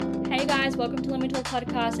Hey guys, welcome to Let Me Talk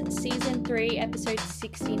Podcast, Season 3, Episode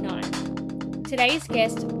 69. Today's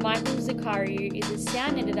guest, Michael Zachariou, is a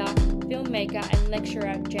sound editor, filmmaker, and lecturer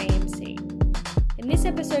at JMC. In this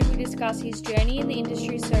episode, we discuss his journey in the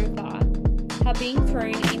industry so far, how being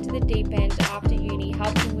thrown into the deep end after uni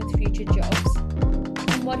helped him with future jobs,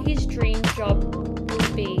 and what his dream job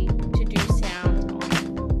will be to do sound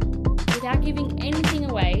on. Without giving anything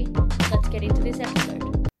away, let's get into this episode.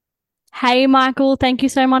 Hey, Michael, thank you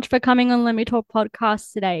so much for coming on Let Me Talk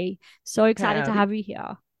Podcast today. So excited to Howdy. have you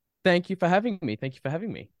here. Thank you for having me. Thank you for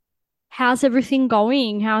having me. How's everything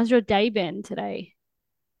going? How's your day been today?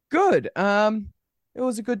 Good. It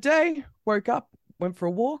was a good day. Woke up, went for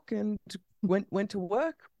a walk, and went to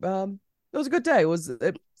work. It was a good day.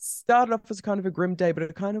 It started off as kind of a grim day, but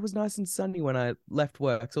it kind of was nice and sunny when I left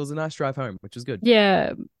work. So it was a nice drive home, which was good.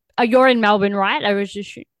 Yeah. You're in Melbourne, right? I was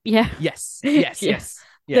just, yeah. Yes, yes, Yeah. yes.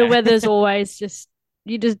 The Yeah. weather's always just,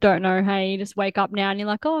 you just don't know. Hey, you just wake up now and you're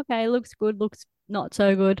like, oh, okay, looks good, looks not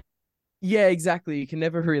so good. Yeah, exactly. You can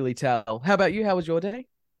never really tell. How about you? How was your day?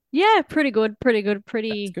 Yeah, pretty good, That's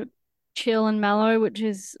pretty good. chill and mellow, which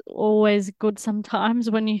is always good sometimes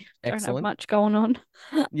when you don't have Excellent. much going on.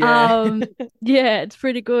 Yeah. Um, yeah, it's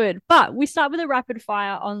pretty good. But we start with a rapid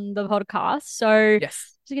fire on the podcast. So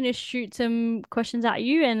Yes. just gonna shoot some questions at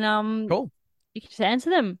you and Cool. you can just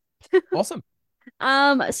answer them. Awesome.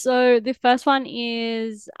 So the first one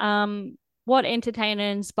is what entertainer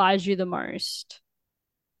inspires you the most?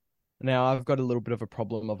 Now I've got a little bit of a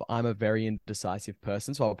problem of I'm a very indecisive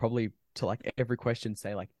person, so I'll probably to like every question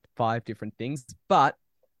say like five different things. But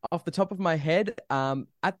off the top of my head,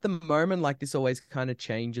 at the moment, like this always kind of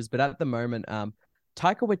changes, but at the moment,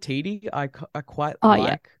 Taika Waititi, I quite Oh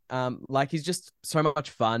yeah. like he's just so much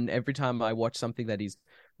fun every time I watch something that he's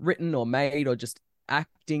written or made or just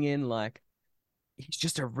acting in, like he's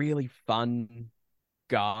just a really fun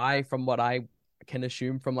guy from what I can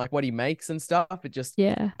assume from like what he makes and stuff. It just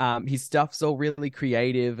Yeah. his stuff's all really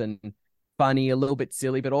creative and funny, a little bit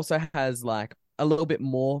silly, but also has like a little bit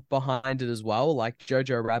more behind it as well. Like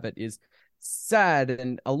Jojo Rabbit is sad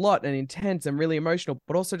and a lot and intense and really emotional,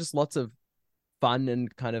 but also just lots of fun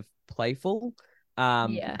and kind of playful.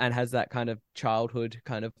 Yeah. And has that kind of childhood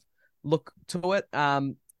kind of look to it.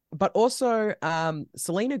 But also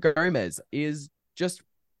Selena Gomez is just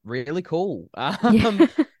really cool. Yeah.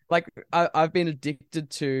 Like I've been addicted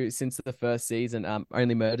to since the first season,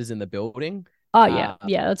 Only Murders in the Building. Oh yeah. Um,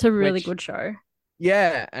 Yeah, that's a really which good show.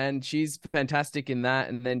 yeah, and she's fantastic in that.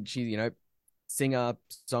 And then she's, singer,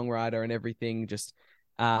 songwriter and everything. Just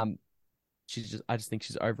she's just I just think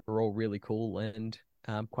she's overall really cool and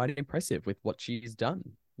quite impressive with what she's done.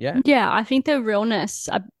 Yeah. Yeah, I think the realness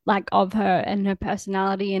like of her and her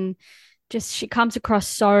personality and just she comes across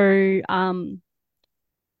so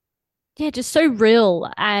yeah, just so real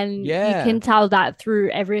and you can Yeah. tell that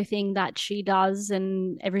through everything that she does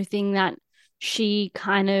and everything that she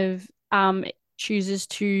kind of chooses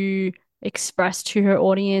to express to her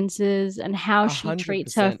audiences and how A she hundred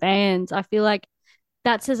treats her percent. fans. I feel like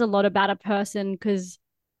that says a lot about a person because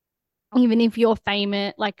even if you're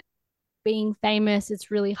famous, like being famous,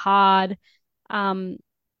 it's really hard. Um,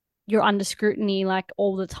 you're under scrutiny like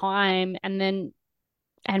all the time, and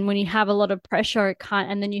when you have a lot of pressure, it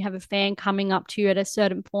can't. And then you have a fan coming up to you at a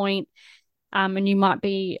certain point, and you might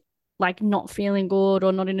be like not feeling good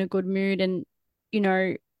or not in a good mood, and you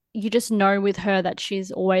know, you just know with her that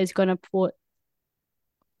she's always gonna put,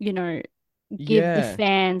 you know, give the Yeah.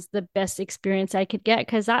 fans the best experience they could get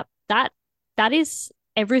because that is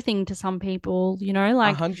everything to some people, A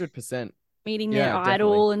like 100%. meeting their Yeah, definitely.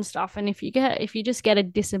 idol and stuff. And if you just get a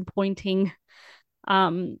disappointing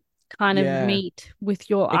um kind of Yeah. meet with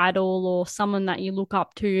your It idol or someone that you look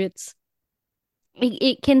up to,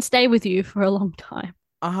 it can stay with you for a long time.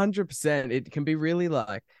 100%. It can be really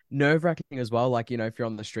like nerve-wracking as well. Like, if you're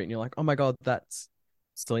on the street and you're like, oh my God, that's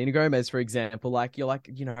Selena Gomez, for example. Like, you're like,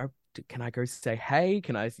 can I go say hey?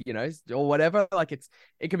 Can I, or whatever? Like, it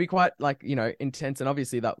can be quite like, intense. And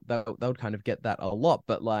obviously that would kind of get that a lot.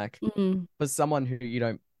 But like Mm. for someone who you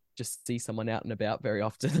don't just see someone out and about very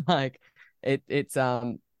often, like it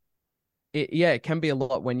can be a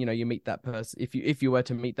lot when you meet that person, if you were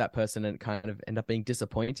to meet that person and kind of end up being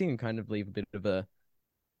disappointing and kind of leave a bit of a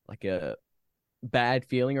bad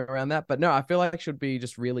feeling around that. But no, I feel like she'd be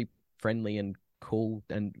just really friendly and cool,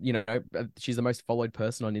 and she's the most followed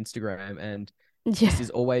person on Instagram and just Yeah. is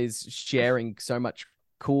always sharing so much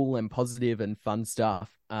cool and positive and fun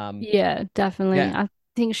stuff. Yeah, definitely. Yeah. I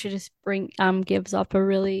think she just gives up a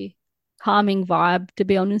really calming vibe, to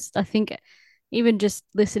be honest. I think even just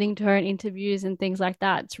listening to her in interviews and things like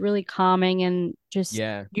that, it's really calming and just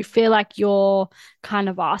Yeah. you feel like you're kind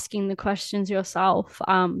of asking the questions yourself.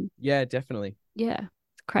 Yeah, definitely. Yeah,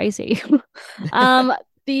 it's crazy. Um,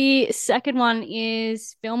 the second one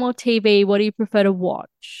is film or TV. What do you prefer to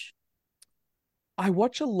watch? I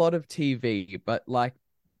watch a lot of TV, but like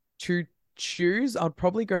to choose, I'd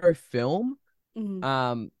probably go film. Mm.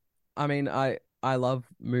 Um, I mean, I love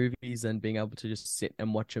movies and being able to just sit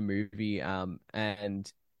and watch a movie.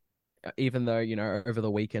 And even though, over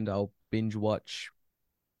the weekend I'll binge watch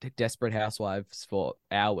Desperate Housewives for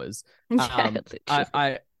hours. Yeah, Um, I literally.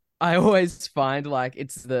 I I always find like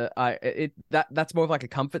it's the I it that's more of like a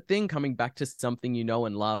comfort thing, coming back to something you know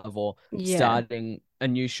and love, or Yeah, starting a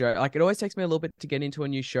new show. Like it always takes me a little bit to get into a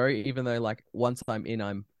new show, even though like once I'm in,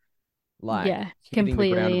 I'm like yeah, hitting the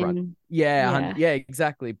ground completely. run. And Yeah, yeah, yeah,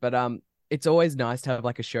 exactly. But it's always nice to have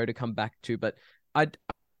like a show to come back to. But I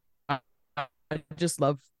I, I just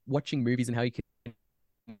love watching movies and how you can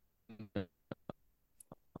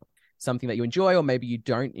something that you enjoy or maybe you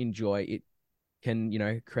don't enjoy it can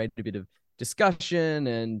create a bit of discussion.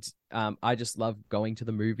 And I just love going to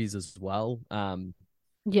the movies as well.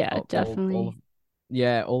 yeah, All of definitely.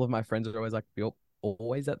 yeah, all of my friends are always like, you're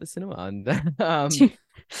always at the cinema. And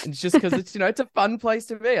it's just because it's a fun place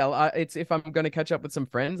to be. It's if I'm going to catch up with some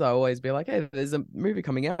friends, I always be like, hey, there's a movie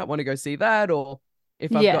coming out, want to go see that? Or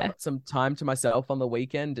if I've Yeah, got some time to myself on the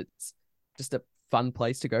weekend, it's just a fun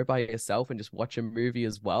place to go by yourself and just watch a movie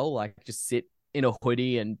as well. Like just sit in a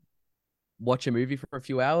hoodie and watch a movie for a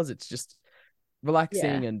few hours. It's just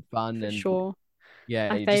yeah, relaxing and fun. for And sure. yeah,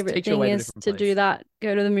 My it just favorite takes you thing away to a is different to do place. that,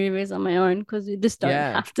 go to the movies on my own because you just don't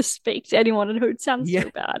Yeah. have to speak to anyone. I know it sounds Yeah. so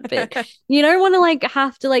bad, but you don't want to like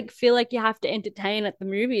have to like feel like you have to entertain at the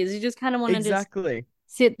movies. You just kind of want to just Exactly.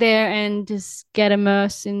 sit there and just get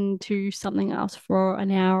immersed into something else for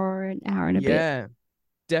an hour and a bit. Yeah,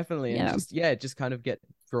 definitely. And Yeah, just kind of get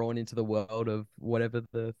drawn into the world of whatever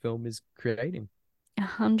the film is creating.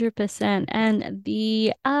 100%. And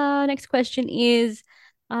the next question is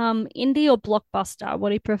indie or blockbuster? What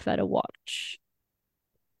do you prefer to watch?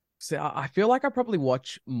 So I feel like I probably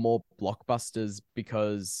watch more blockbusters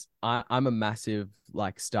because I'm a massive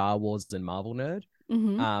like Star Wars and Marvel nerd.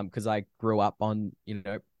 Mm-hmm. Because I grew up on,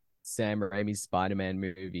 Sam Raimi's Spider-Man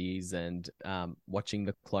movies and watching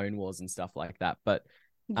the Clone Wars and stuff like that. But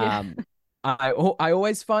Yeah. um I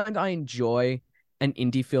always find I enjoy an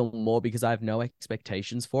indie film more because I have no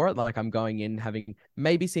expectations for it. Like I'm going in having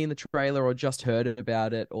maybe seen the trailer or just heard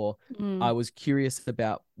about it, or I Mm. was curious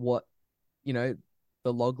about what you know,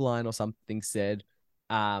 the log line or something said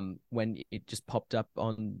when it just popped up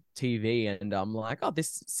on TV, and I'm like, oh,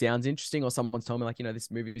 this sounds interesting, or someone's told me like,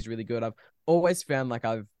 this movie is really good. I've always found like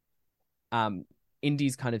I've um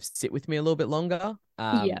indies kind of sit with me a little bit longer.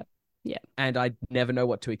 Yeah. Yeah. And I never know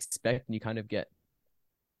what to expect, and you kind of get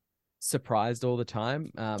surprised all the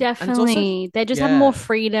time. And it's also Definitely. They just have more yeah,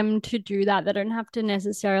 freedom to do that. They don't have to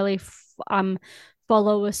necessarily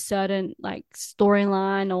follow a certain like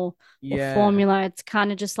storyline or yeah, formula. It's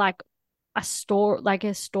kind of just like a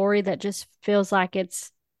story that just feels like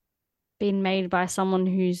it's been made by someone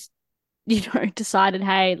who's, decided,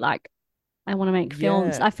 hey, like I want to make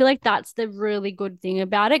films. yeah, I feel like that's the really good thing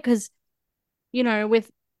about it because,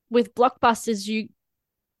 with blockbusters, you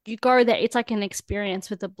go there, it's like an experience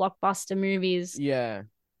with the blockbuster movies. yeah,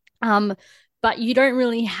 Um, but you don't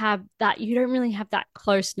really have that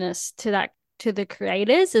closeness to the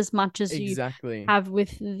creators as much as you exactly, have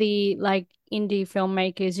with the like indie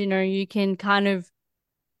filmmakers. You can kind of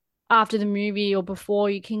after the movie or before,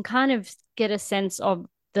 you can kind of get a sense of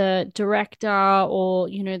the director or,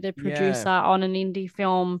 the yeah, producer on an indie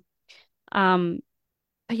film. Um,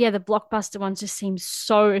 but yeah, the blockbuster ones just seem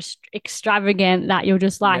so extravagant that you're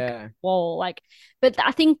just like, yeah. whoa, like. But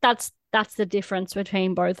I think that's the difference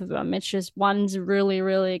between both of them. It's just one's really,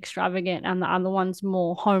 really extravagant, and the other one's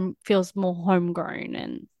more feels more homegrown,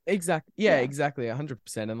 and Exactly. Yeah, yeah, exactly.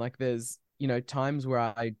 100%. And like there's, times where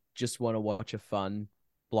I just want to watch a fun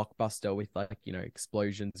blockbuster with like,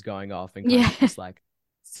 explosions going off and kind yeah, of just like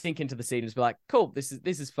sink into the seat and just be like, cool, this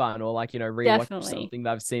is fun. Or like, rewatch definitely, something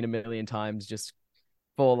that I've seen a million times just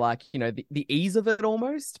for like, the ease of it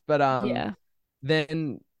almost. But yeah.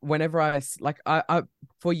 then whenever I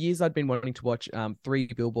for years I'd been wanting to watch Three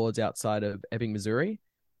Billboards Outside of Ebbing, Missouri.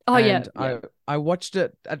 Oh yeah, And yeah. I watched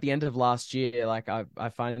it at the end of last year. Like I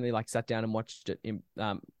finally like sat down and watched it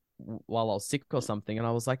while I was sick or something, and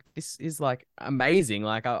I was like, this is like amazing.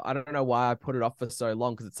 Like I don't know why I put it off for so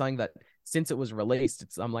long, because it's something that since it was released,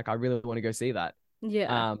 I'm like, I really want to go see that.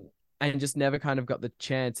 Yeah. Um and just never kind of got the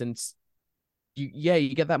chance. And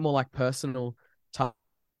you get that more like personal touch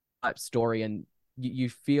story, and you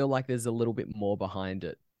feel like there's a little bit more behind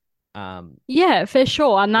it. Yeah, for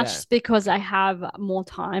sure. And that's Yeah, just because I have more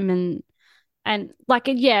time and like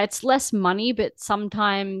yeah, it's less money, but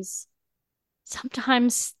sometimes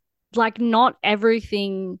like not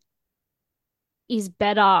everything is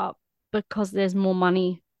better because there's more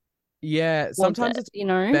money yeah. towards Sometimes it, it's you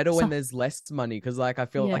know? better when So there's less money because, like, I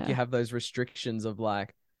feel like you yeah. have those restrictions of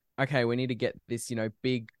like, okay, we need to get this,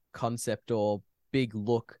 big concept or big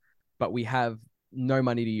look, but we have no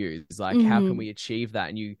money to use. Like, how can Mm. we achieve that?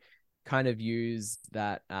 And you kind of use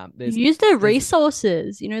that. Use the There's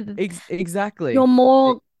resources, exactly. you're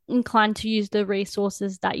more inclined to use the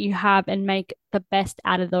resources that you have and make the best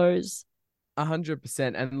out of those.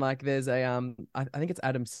 100%. And like there's I think it's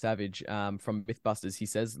Adam Savage from Mythbusters. He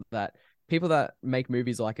says that people that make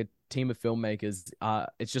movies are like a team of filmmakers.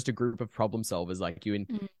 It's just a group of problem solvers. Like you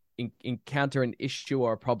Mm. encounter an issue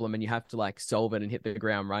or a problem and you have to like solve it and hit the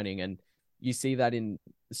ground running. And you see that in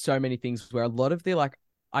so many things where a lot of the like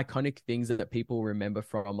iconic things that people remember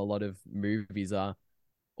from a lot of movies are,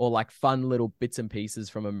 or like fun little bits and pieces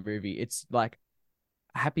from a movie. It's like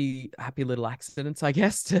happy little accidents, I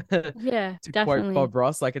guess, to Yeah, to quote definitely. Bob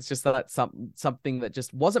Ross. Like it's just that something that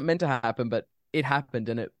just wasn't meant to happen, but it happened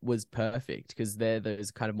and it was perfect because they're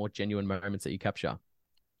those kind of more genuine moments that you capture.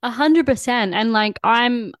 100%. And like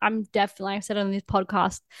I'm definitely, I've said on this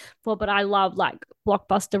podcast before, but I love like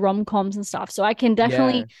blockbuster rom-coms and stuff. So I can Yeah,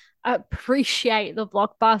 definitely appreciate the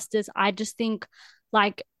blockbusters. I just think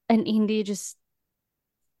like an indie just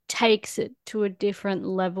takes it to a different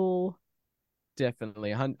level.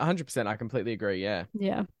 definitely. 100%. I completely agree. Yeah.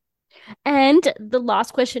 Yeah. And the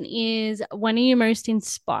last question is, when are you most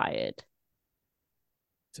inspired?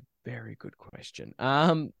 It's a very good question.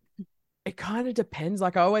 It kind of depends.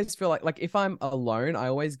 Like I always feel like if I'm alone, I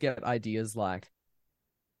always get ideas like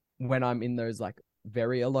when I'm in those like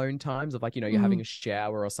very alone times of like, you're having Mm. a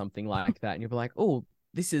shower or something like that, and you'll be like, oh,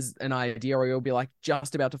 this is an idea, or you'll be like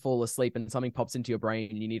just about to fall asleep and something pops into your brain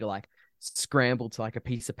and you need to like scramble to like a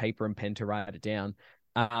piece of paper and pen to write it down.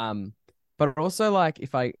 But also like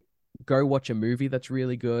if I go watch a movie that's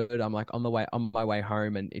really good, I'm like on my way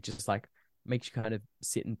home and it just like makes you kind of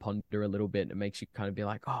sit and ponder a little bit. It makes you kind of be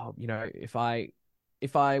like, oh, if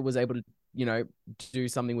I was able to, do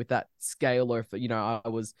something with that scale, or if I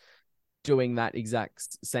was doing that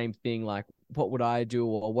exact same thing, like what would I do,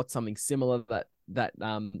 or what's something similar that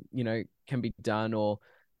can be done, or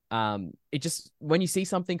it just when you see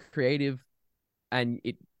something creative and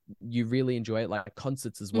you really enjoy it, like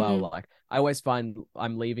concerts as well. Mm. Like I always find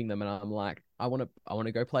I'm leaving them and I'm like, I want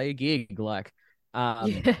to go play a gig. Like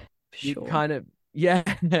um Yeah, for you sure. kind of yeah.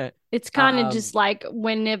 It's kind of um just like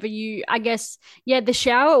whenever I guess, yeah, the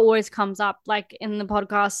shower always comes up. Like in the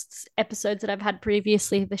podcast episodes that I've had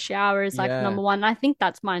previously, the shower is like yeah, number one. I think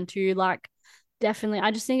that's mine too. Like, definitely.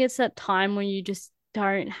 I just think it's that time when you just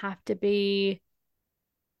don't have to be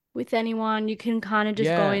with anyone. You can kind of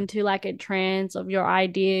just go yeah, into like a trance of your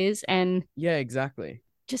ideas and yeah, exactly.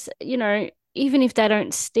 just, even if they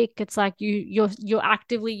don't stick, it's like you're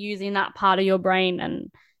actively using that part of your brain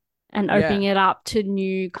and opening Yeah, it up to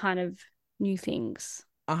new things.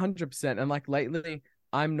 100%. And like lately,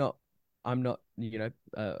 I'm not,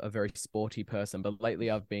 a very sporty person, but lately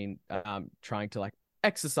I've been trying to like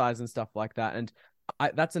exercise and stuff like that. And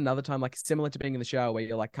that's another time, like similar to being in the shower, where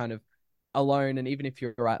you're like kind of alone. And even if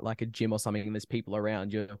you're at like a gym or something and there's people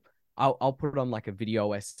around you, I'll put on like a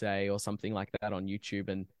video essay or something like that on YouTube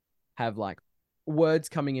and have like words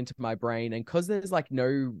coming into my brain. And because there's like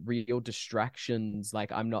no real distractions,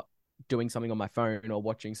 like I'm not doing something on my phone or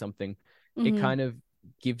watching something, it Mm, kind of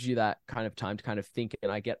gives you that kind of time to kind of think.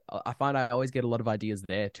 And I find I always get a lot of ideas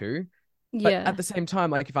there too. But at yeah. the same time,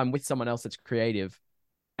 like if I'm with someone else that's creative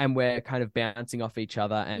and we're kind of bouncing off each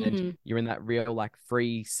other and Mm, you're in that real like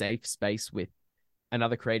free, safe space with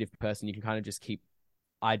another creative person, you can kind of just keep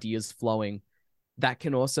ideas flowing. That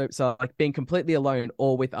can also, so like being completely alone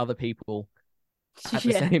or with other people at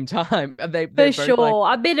the yeah. same time. They're For both like,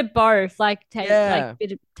 sure. A bit of both. Like yeah,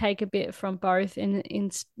 take a bit from both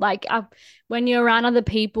in like when you're around other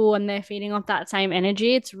people and they're feeding off that same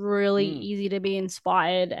energy, it's really mm, easy to be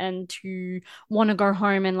inspired and to want to go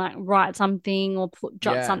home and like write something or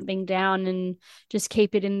jot yeah. something down and just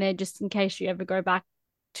keep it in there just in case you ever go back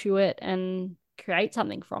to it and create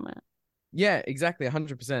something from it. Yeah, exactly,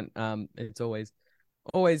 100%. It's always,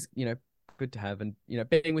 good to have, and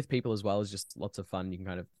being with people as well is just lots of fun. You can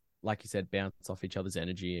kind of, like you said, bounce off each other's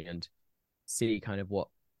energy and see kind of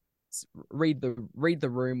read the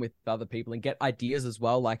room with other people and get ideas as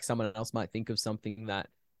well. Like someone else might think of something that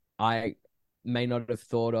I may not have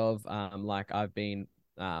thought of. Like I've been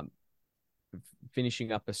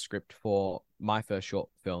finishing up a script for my first short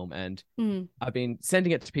film, and Mm. I've been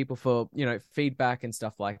sending it to people for, feedback and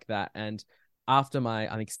stuff like that. And after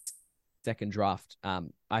my, I think, second draft,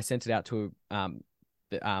 I sent it out to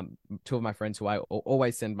two of my friends who I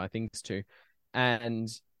always send my things to, and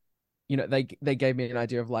they gave me an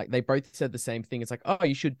idea of, like, they both said the same thing. It's like, oh,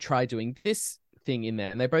 you should try doing this thing in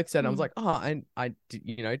there, and they both said, I was Mm. like, oh, I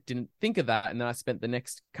didn't think of that, and then I spent the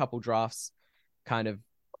next couple drafts kind of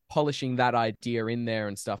polishing that idea in there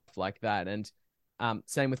and stuff like that. And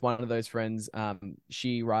same with one of those friends.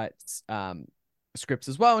 She writes scripts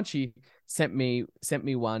as well, and she sent me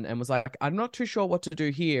one and was like, I'm not too sure what to do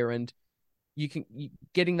here. And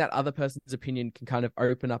getting that other person's opinion can kind of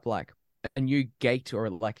open up like a new gate, or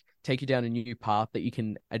like take you down a new path that you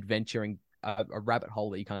can adventure in, a rabbit hole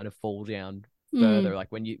that you kind of fall down Mm. further. Like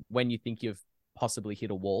when you think you've possibly hit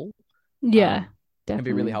a wall, Yeah, can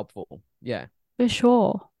be really definitely. helpful. Yeah. For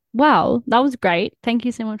sure. Wow, that was great. Thank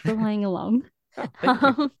you so much for playing along. Oh, thank you.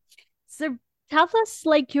 Um, so tell us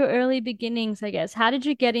like your early beginnings, I guess. How did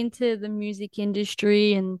you get into the music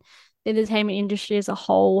industry and the entertainment industry as a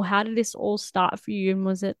whole? How did this all start for you? And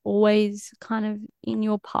was it always kind of in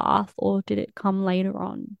your path or did it come later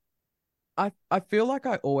on? I feel like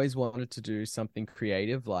I always wanted to do something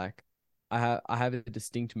creative. Like I have a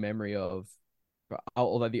distinct memory of,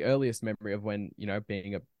 although the earliest memory of when,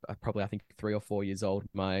 being probably, I think, 3 or 4 years old,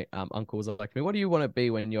 my uncle was like, me, what do you want to be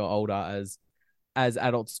when you're older, as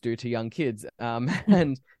adults do to young kids?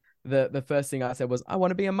 And the first thing I said was, I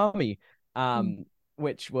want to be a mummy. Mm.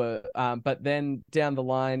 Which were but then down the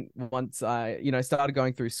line, once I, started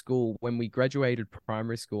going through school, when we graduated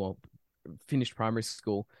primary school, finished primary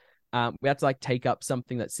school, we had to like take up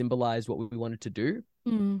something that symbolized what we wanted to do.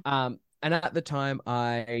 Mm. And at the time,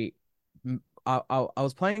 I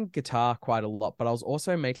was playing guitar quite a lot, but I was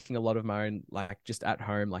also making a lot of my own, like, just at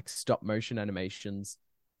home, like, stop motion animations,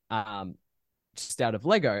 um, just out of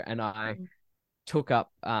Lego. And I Mm. took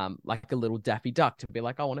up like a little Daffy Duck to be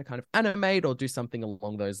like, I want to kind of animate or do something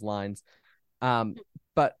along those lines. Um,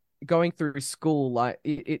 but going through school, like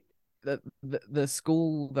the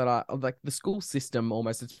school that I like, the school system,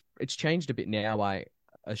 almost, it's changed a bit now, I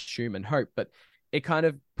assume and hope, but it kind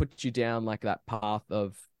of puts you down like that path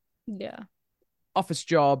of Yeah. office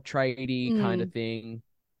job, tradey kind of Mm. thing.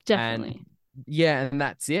 And Definitely. yeah, and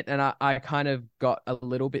that's it. And I kind of got a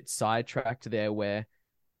little bit sidetracked there, where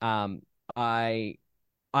um I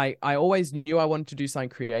I always knew I wanted to do something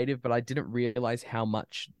creative, but I didn't realize how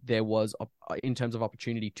much there was in terms of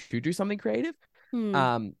opportunity to do something creative. Mm.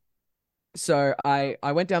 Um, so I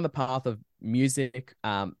went down the path of music,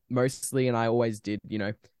 mostly, and I always did,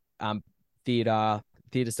 um, theater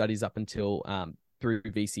theater studies up until through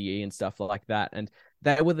VCE and stuff like that, and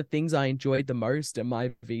they were the things I enjoyed the most. And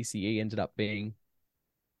my VCE ended up being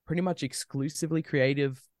pretty much exclusively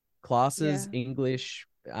creative classes: Yeah. English,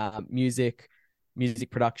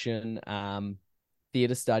 music production,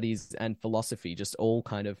 theater studies, and philosophy, just all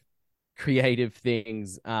kind of creative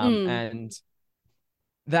things. Mm. And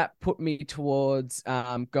that put me towards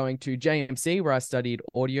going to JMC, where I studied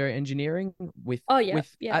audio engineering with Oh, yeah.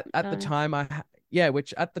 with Yeah. at the Nice. time yeah,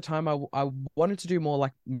 which at the time I wanted to do more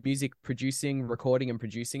like music producing, recording and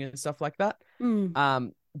producing and stuff like that.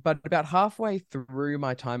 Mm. But about halfway through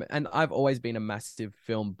my time, and I've always been a massive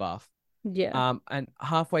film buff. Yeah. And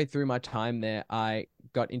halfway through my time there, I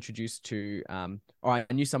got introduced to, or I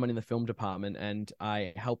knew someone in the film department, and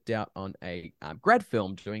I helped out on a grad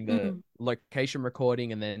film, doing the Mm. location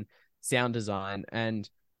recording and then sound design. And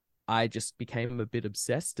I just became a bit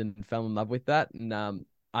obsessed and fell in love with that. And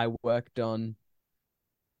I worked on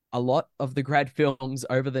a lot of the grad films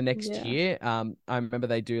over the next Yeah. year. I remember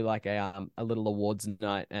they do like a little awards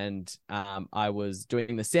night, and I was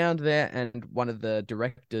doing the sound there, and one of the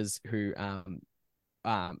directors, who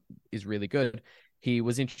is really good, he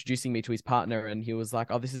was introducing me to his partner, and he was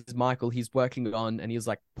like, "Oh, this is Michael. He's working on," and he was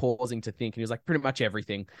like pausing to think, and he was like, "Pretty much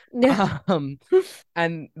everything." Yeah. Um,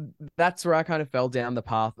 and that's where I kind of fell down the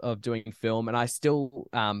path of doing film, and I still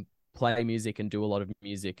play music and do a lot of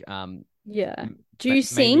music. Yeah. Do you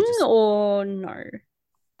sing Mainly just, or no?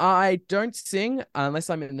 I don't sing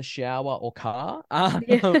unless I'm in the shower or car.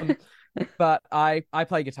 Yeah. But I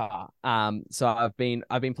play guitar. So I've been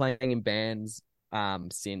playing in bands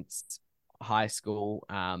since high school.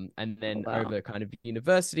 And Oh, then wow. over kind of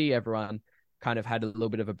university, everyone kind of had a little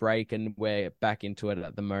bit of a break, and we're back into it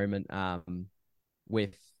at the moment.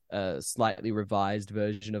 With a slightly revised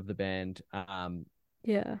version of the band.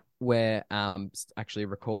 Yeah. We're actually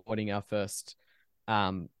recording our first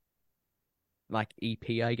um like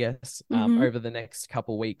EP, I guess, Hmm. over the next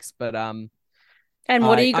couple weeks. But And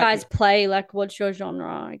what do I you I guys play? Like, what's your genre,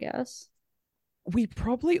 I guess? We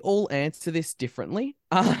probably all answer this differently.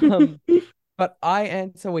 But I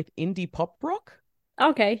answer with indie pop rock.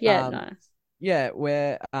 Okay, yeah, Um, nice. yeah,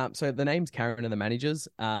 where so the name's Karen and the Managers.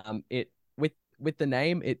 It with the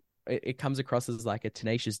name, it comes across as like a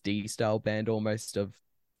Tenacious D style band, almost of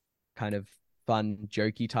kind of fun,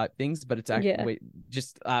 jokey type things. But it's Yeah, actually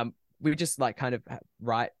we just like kind of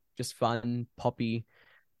write just fun, poppy,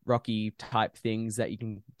 rocky type things that you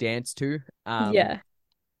can dance to. yeah,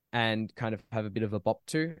 And kind of have a bit of a bop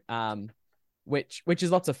to. Which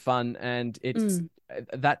is lots of fun, and it's mm,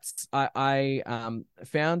 that's I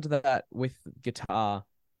found that with guitar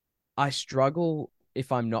I struggle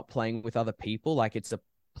if I'm not playing with other people. Like it's a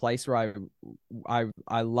place where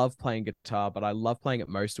I love playing guitar, but I love playing it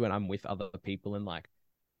most when I'm with other people and like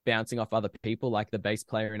bouncing off other people. Like the bass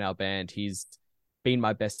player in our band, he's been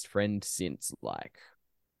my best friend since like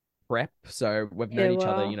prep, so we've yeah. known each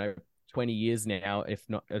other, Wow. 20 years now, if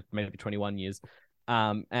not maybe 21 years.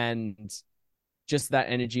 And just that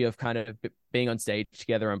energy of kind of being on stage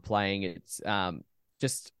together and playing, it's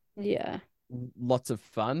just Yeah. lots of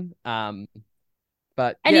fun.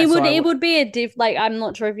 But And yeah, so it would be a like I'm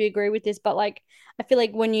not sure if you agree with this, but like I feel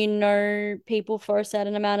like when you know people for a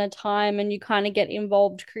certain amount of time and you kind of get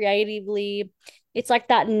involved creatively, it's like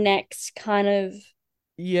that next kind of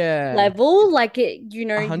yeah, level. Like it,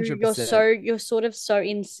 a hundred percent. you're sort of so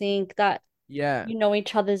in sync that Yeah, you know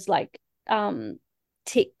each other's like um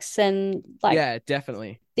ticks and like yeah,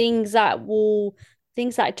 definitely. things that will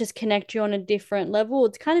things that just connect you on a different level.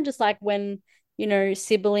 It's kind of just like when,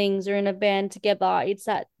 siblings are in a band together. It's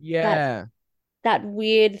that Yeah, that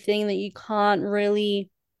weird thing that you can't really.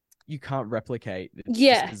 you can't replicate. It's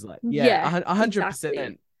just Yeah. as like, yeah, Yeah, a hundred exactly.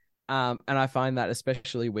 percent. And I find that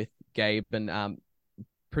especially with Gabe and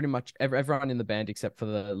pretty much everyone in the band except for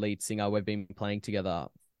the lead singer, we've been playing together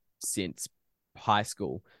since high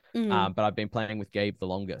school. Mm. But I've been playing with Gabe the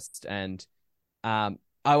longest, and I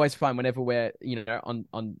always find whenever we're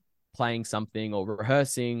on playing something or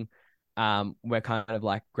rehearsing, we're kind of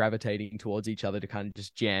like gravitating towards each other to kind of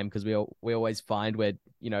just jam because we always find we're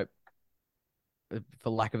for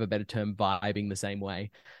lack of a better term vibing the same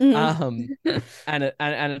way. Mm. Um, and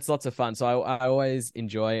it's lots of fun. So I always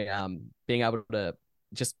enjoy being able to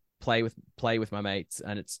just play with my mates,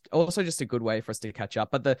 and it's also just a good way for us to catch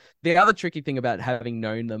up. But the other tricky thing about having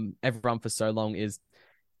known everyone for so long is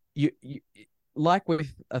you like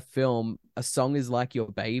with a film, a song is like your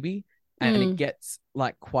baby. And it Mm. gets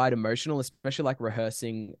like quite emotional, especially like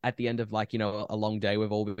rehearsing at the end of like, a long day.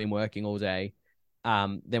 We've all been working all day.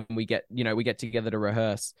 Then we get together to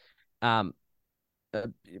rehearse. Um, uh,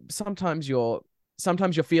 sometimes you're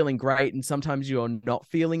feeling great and sometimes you're not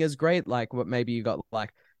feeling as great, like what maybe you got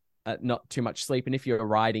like not too much sleep, and if you're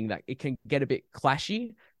riding that, it can get a bit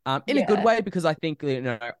clashy, in a good Yeah. way, because I think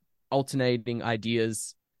alternating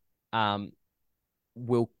ideas um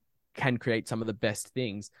will can create some of the best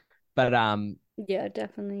things. But Yeah,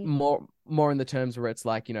 definitely. more in the terms where it's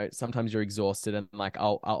like, sometimes you're exhausted, and like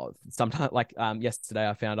I'll sometimes, like yesterday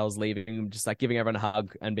I found I was leaving, just like giving everyone a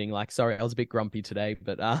hug and being like, sorry, I was a bit grumpy today,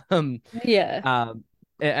 but Yeah. um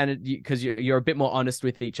and because you're a bit more honest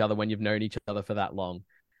with each other when you've known each other for that long.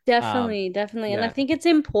 um Definitely, definitely. And I yeah, think it's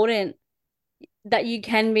important that you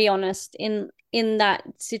can be honest in that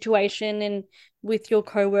situation and with your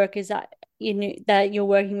coworkers that you're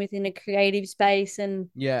working with in a creative space. And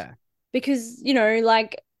yeah, because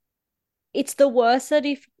like it's the worst that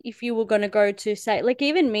if you were going to go to say, like,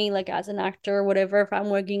 even me, like as an actor or whatever, if I'm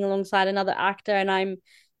working alongside another actor and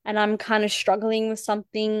I'm kind of struggling with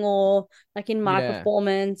something, or like in my yeah,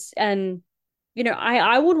 performance, and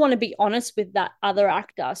I would want to be honest with that other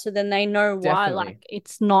actor so then they know why, like, definitely,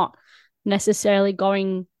 it's not necessarily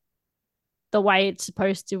going the way it's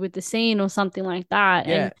supposed to with the scene or something like that.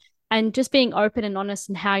 yeah, And just being open and honest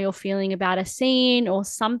in how you're feeling about a scene or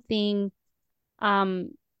something, um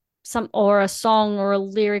some or a song or a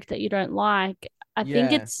lyric that you don't like. I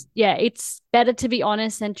think yeah, it's better to be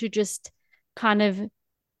honest than to just kind of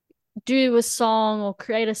do a song or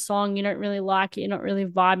create a song you don't really like it, you're not really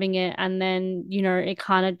vibing it, and then it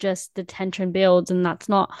kind of just the tension builds, and that's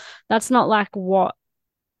not like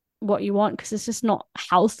what you want, because it's just not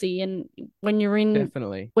healthy. And when you're in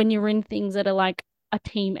definitely. when you're in things that are like a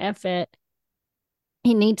team effort,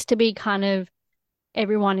 it needs to be kind of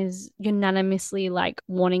everyone is unanimously like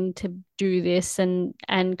wanting to do this and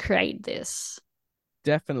create this.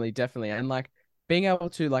 Definitely, definitely. And like being able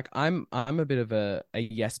to like I'm a bit of a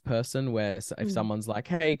yes person, where if Mm. someone's like,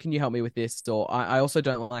 "Hey, can you help me with this?" Or I also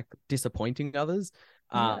don't like disappointing others.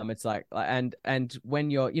 Yeah. It's like, and when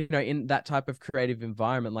you're, in that type of creative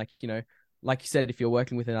environment, like, like you said, if you're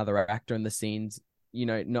working with another actor in the scenes,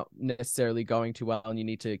 not necessarily going too well, and you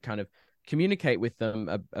need to kind of communicate with them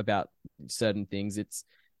about certain things,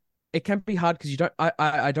 it can be hard because you don't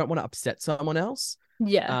I don't want to upset someone else.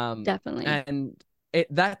 Yeah, definitely. And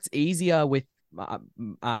that's easier with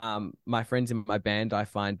my friends in my band, I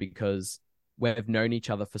find, because we've known each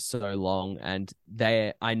other for so long, and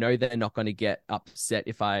I know they're not going to get upset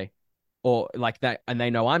if I or like that, and they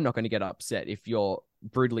know I'm not going to get upset if you're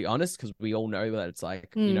brutally honest, because we all know that it's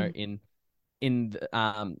like, Mm,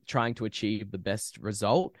 trying to achieve the best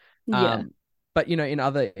result. yeah. But in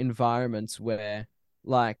other environments where,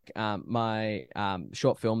 like, my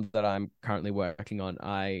short film that I'm currently working on,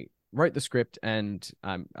 I wrote the script, and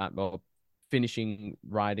well, finishing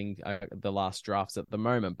writing the last drafts at the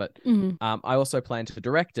moment. But Mm, I also plan to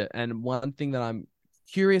direct it. And one thing that I'm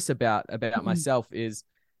curious about mm, myself is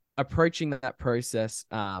approaching that process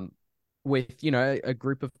with a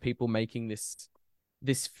group of people making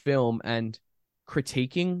this film, and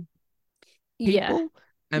critiquing yeah. people,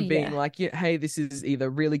 and being Yeah. like, yeah, hey, this is either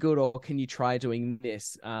really good, or can you try doing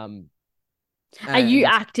this? Are you And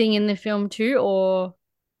acting in the film too, or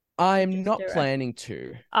I'm just not direct? planning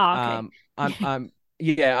to. Oh, okay. I'm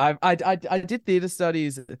yeah, I did theater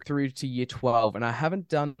studies through to year 12, and I haven't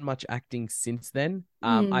done much acting since then.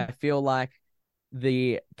 Mm, I feel like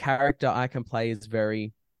the character I can play is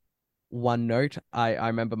very one note. I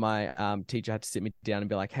remember my teacher had to sit me down and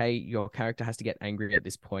be like, hey, your character has to get angry at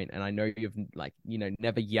this point, and I know you've, like,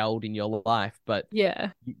 never yelled in your life, but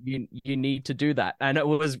yeah. you need to do that. And it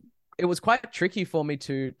was quite tricky for me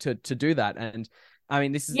to do that. And I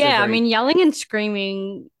mean, this is a Yeah, I very, mean, yelling and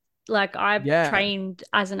screaming, like I've yeah, trained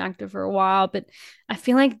as an actor for a while, but I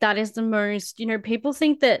feel like that is the most, people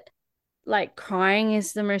think that like crying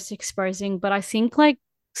is the most exposing, but I think like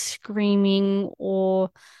screaming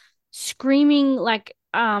or screaming like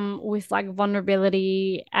with like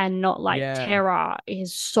vulnerability and not like yeah, terror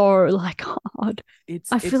is so like hard.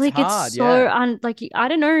 it's I feel it's like it's hard, so yeah. like I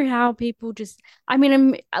don't know how people just I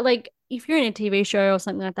mean like if you're in a TV show or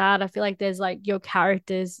something like that, I feel like there's like your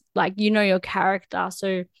characters, like your character,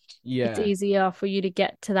 so it's Yeah, easier for you to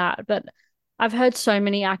get to that. But I've heard so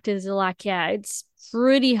many actors are like, yeah, it's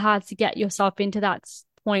pretty hard to get yourself into that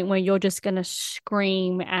point where you're just gonna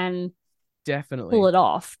scream and pull definitely. it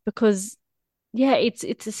off because yeah, it's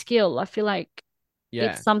a skill. I feel like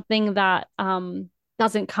it's Yeah, something that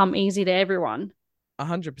doesn't come easy to everyone.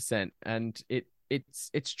 100%. And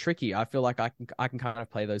it's tricky. I feel like I can kind of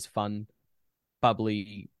play those fun,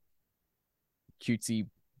 bubbly, cutesy,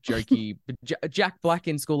 jokey. Jack Black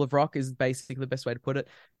in School of Rock is basically the best way to put it.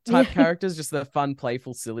 Yeah. Type characters, just the fun,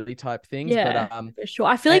 playful, silly type things. But Yeah, for sure.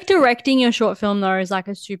 I feel eh, like directing your short film though is like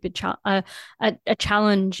a super a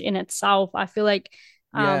challenge in itself. I feel like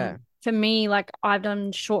yeah, for me, like I've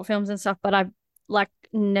done short films and stuff, but I've like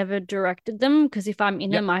never directed them because if I'm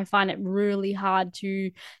in yep, them, I find it really hard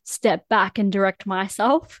to step back and direct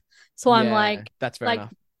myself. So I'm yeah, that's fair like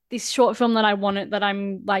enough. this short film that I wanted that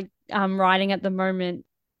I'm like writing at the moment,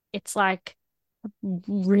 it's like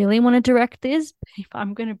really want to direct this. If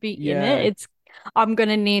I'm going to be in it, Yeah, I'm going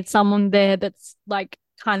to need someone there that's like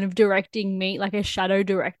kind of directing me, like a shadow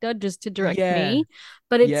director just to direct yeah, me.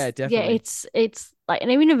 But yeah, yeah, definitely. it's like,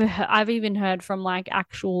 and I've even heard from like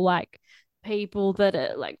actual like people that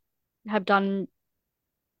are like have done,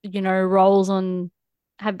 roles on,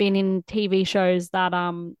 have been in TV shows that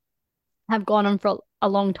have gone on for a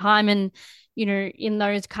long time. And, in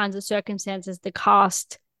those kinds of circumstances, the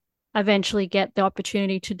cast eventually get the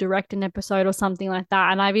opportunity to direct an episode or something like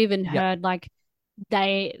that. And I've even Yep. heard like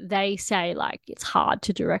they say like it's hard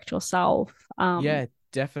to direct yourself. Yeah,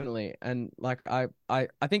 definitely. And like I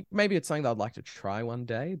think maybe it's something that I'd like to try one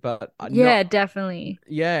day, but I'm Yeah, not. definitely.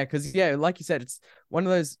 Yeah, because yeah, like you said, it's one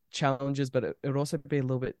of those challenges, but it would also be a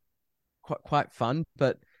little bit quite fun.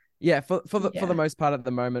 But yeah, for the Yeah. most part at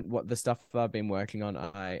the moment, what the stuff that I've been working on,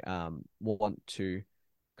 I want to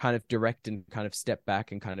kind of direct and kind of step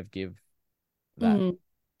back and kind of give that Mm.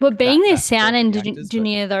 But being that the that sound support to the actors. But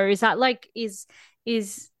engineer though, is that like is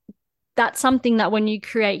that something that when you're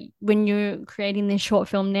creating this short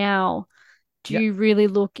film now, do yeah, you really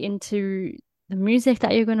look into the music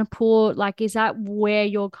that you're going to put? Like, is that where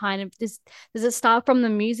you're kind of does it start from the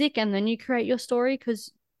music and then you create your story?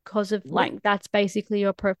 Because of with like that's basically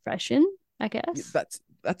your profession, I yeah, guess.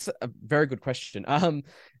 that's a very good question.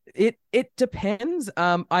 It depends.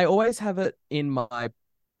 I always have it in my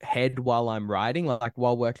head while I'm writing, like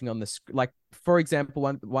while working on this. Like, for example,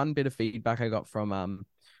 one bit of feedback I got from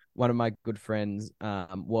one of my good friends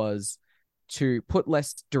was to put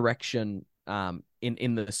less direction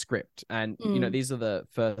in the script. And Mm. these are the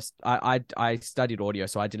first. I studied audio,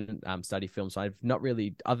 so I didn't study film, so I've not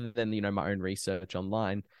really, other than my own research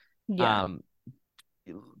online, Yeah. um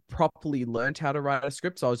properly learned how to write a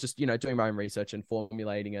script. So I was just doing my own research and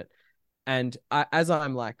formulating it. And as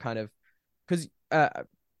I'm like kind of, because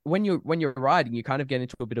when you're writing, you kind of get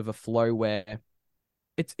into a bit of a flow where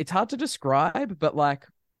it's hard to describe, but like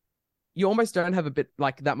you almost don't have a bit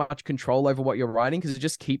like that much control over what you're writing, because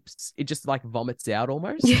it just like vomits out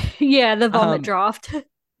almost. Yeah, the vomit Um, draft.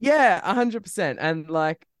 yeah, 100%. And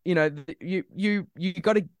like, you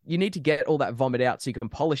need to get all that vomit out so you can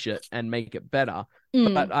polish it and make it better.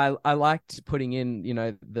 Mm. But I liked putting in,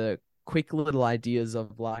 the quick little ideas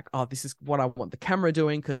of like, oh, this is what I want the camera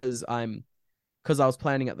doing, because I was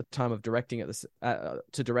planning at the time of directing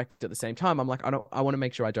to direct at the same time. I'm like, I want to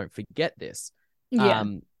make sure I don't forget this. Yeah.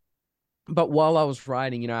 Um, but while I was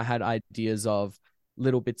writing, I had ideas of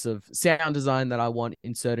little bits of sound design that I want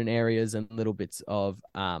in certain areas, and little bits of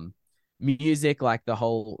music. Like the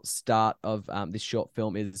whole start of this short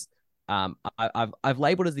film is I've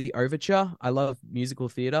labeled as the overture. I love musical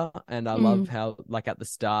theater, and I love Mm. how, like, at the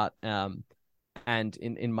start, and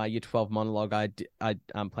in my year 12 monologue, I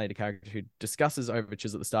played a character who discusses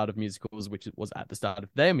overtures at the start of musicals, which was at the start of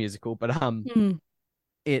their musical. But Mm.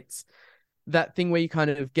 it's that thing where you kind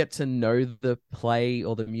of get to know the play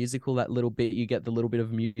or the musical that little bit. You get the little bit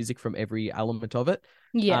of music from every element of it.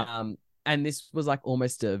 Yeah. Um, and this was like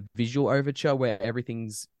almost a visual overture where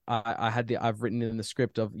everything's I've written in the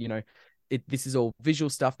script of, this is all visual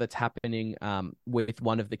stuff that's happening with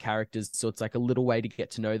one of the characters. So it's like a little way to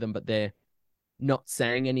get to know them, but they're not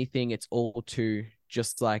saying anything. It's all to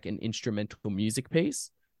just like an instrumental music piece.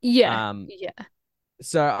 Yeah. Um, Yeah.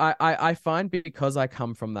 so I find, because I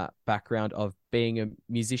come from that background of being a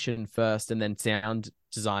musician first and then sound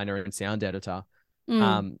designer and sound editor, Mm.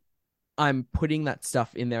 um, I'm putting that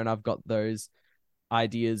stuff in there, and I've got those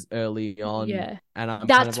ideas early on, Yeah. and I'm kind of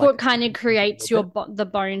That's like what kind of a little creates bit. the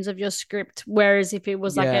bones of your script. Whereas if it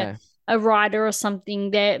was like Yeah, a writer or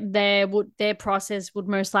something, their process would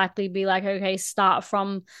most likely be like, okay, start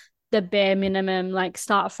from the bare minimum, like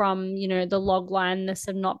start from, the log line, the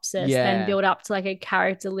synopsis, then yeah, build up to like a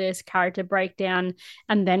character list, character breakdown,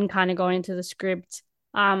 and then kind of go into the script.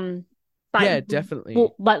 Um, but yeah, definitely.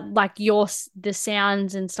 like the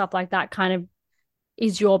sounds and stuff like that kind of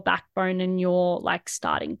is your backbone and your like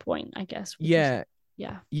starting point, I guess, would you say? Yeah,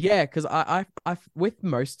 Yeah. yeah, because I've with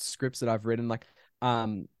most scripts that I've written, like,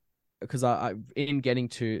 because I in getting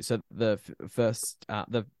to, so first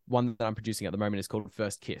the one that I'm producing at the moment is called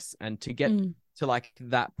First Kiss, and to get Mm. to like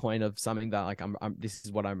that point of something that like I'm this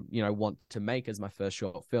is what I'm want to make as my first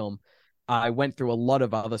short film. I went through a lot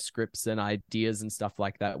of other scripts and ideas and stuff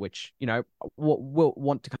like that, which will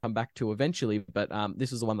want to come back to eventually, but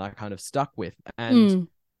this was the one that I kind of stuck with. And Mm.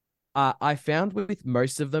 I found with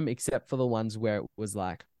most of them, except for the ones where it was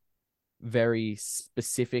like very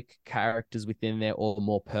specific characters within there, or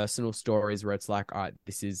more personal stories, where it's like, all right,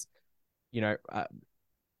 this is, you know,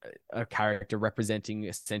 a character representing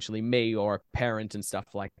essentially me or a parent and stuff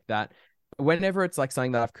like that. Whenever it's like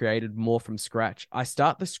something that I've created more from scratch, I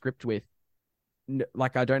start the script with,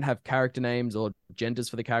 like, I don't have character names or genders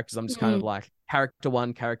for the characters. I'm just kind of Mm. like character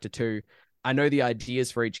one, character two. I know the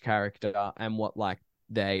ideas for each character and what like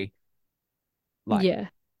they like Yeah.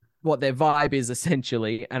 what their vibe is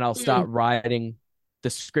essentially, and I'll Mm. start writing the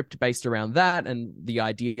script based around that and the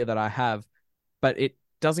idea that I have. But it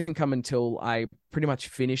doesn't come until I pretty much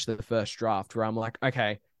finish the first draft, where I'm like,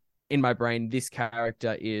 okay, in my brain, this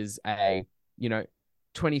character is a,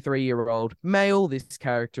 23-year-old male. This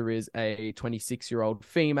character is a 26-year-old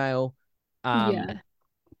female. Um, Yeah.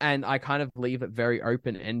 and I kind of leave it very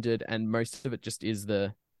open ended, and most of it just is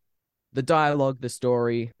the dialogue, the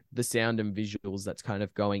story, the sound and visuals that's kind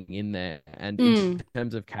of going in there. And in Mm.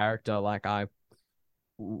 terms of character, like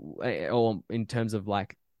or in terms of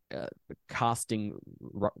like casting,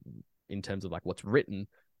 in terms of like what's written,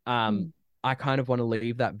 Mm. I kind of want to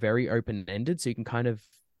leave that very open ended, so you can kind of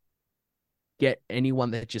get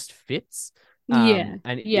anyone that just fits, Yeah.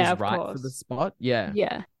 and Yeah, is of right for the course. spot. Yeah,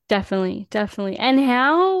 Yeah, definitely, definitely. And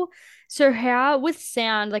how with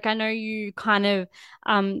sound, like I know you kind of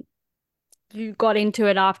um you got into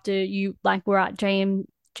it after you like were at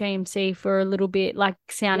JMC for a little bit, like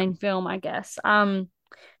sound yep, and film, I guess.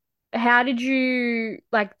 How did you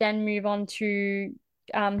like then move on to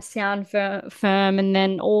firm and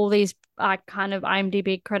then all these kind of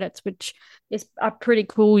IMDb credits, which is are pretty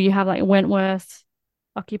cool. You have like Wentworth,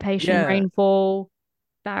 Occupation, yeah. Rainfall,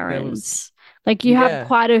 There was, Barons. Like you have yeah.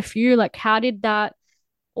 quite a few. Like how did that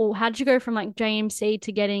or how did you go from like JMC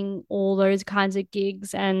to getting all those kinds of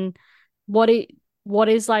gigs and what it what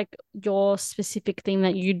is like your specific thing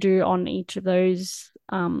that you do on each of those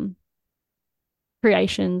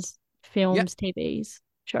creations, Yeah. films, TVs,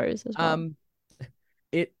 shows as well? Um,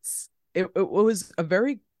 it was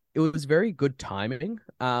it was very good timing.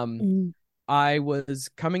 Mm. I was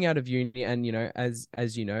coming out of uni, and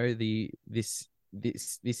as you know, this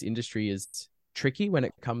industry is tricky when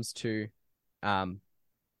it comes to um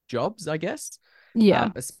jobs, I guess, Yeah.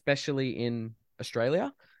 especially in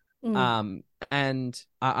Australia. Mm. Um, and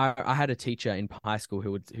I had a teacher in high school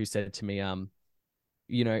who said to me,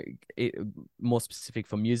 you know, it, more specific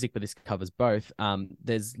for music, but this covers both.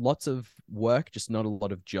 There's lots of work, just not a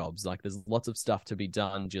lot of jobs. Like there's lots of stuff to be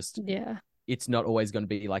done. Just Yeah. it's not always going to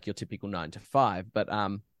be like your typical 9 to 5. But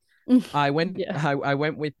Yeah. I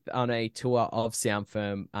went with on a tour of Sound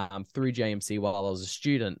Firm through JMC while I was a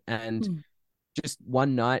student, and Mm. just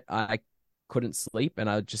one night I couldn't sleep, and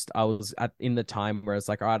I was at in the time where I was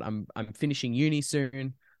like, all right, I'm finishing uni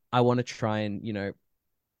soon. I want to try and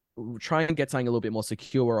get something a little bit more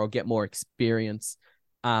secure or get more experience.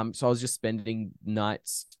 So I was just spending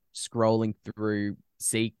nights scrolling through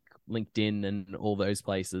Seek, LinkedIn, and all those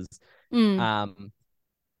places. Mm. Um,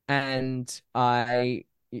 and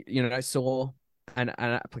saw an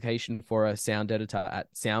application for a sound editor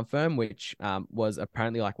at Soundfirm, which was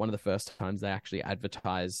apparently like one of the first times they actually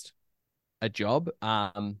advertised a job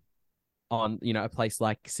on a place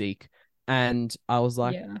like Seek. And I was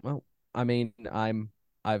like, Yeah. well, I mean,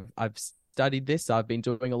 I've studied this. I've been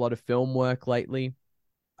doing a lot of film work lately.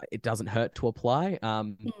 It doesn't hurt to apply.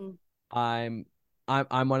 Mm. I'm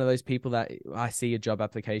I'm one of those people that I see a job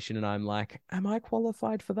application and I'm like, am I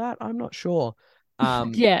qualified for that? I'm not sure.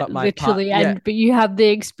 Yeah, But literally. yeah, And but you have the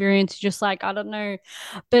experience, just like, I don't know.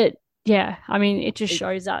 But yeah, I mean, it just it,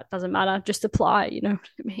 shows that it doesn't matter. Just apply, you know what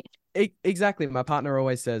I mean? exactly. My partner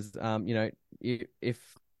always says, if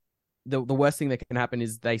the worst thing that can happen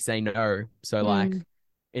is they say no. So like, Mm.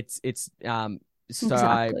 it's so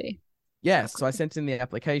I Exactly. yeah, so I Exactly. sent in the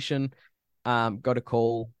application, got a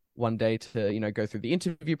call one day to go through the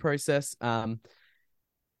interview process,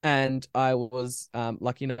 and I was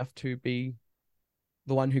lucky enough to be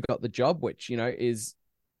the one who got the job, which is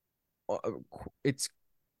uh, it's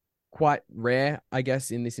quite rare, I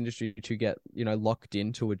guess, in this industry to get locked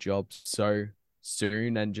into a job so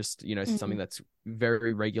soon, and just something Mm. that's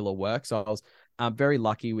very regular work. So I was very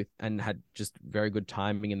lucky with and had just very good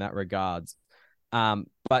timing in that regards.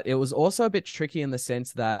 But it was also a bit tricky in the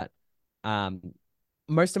sense that um,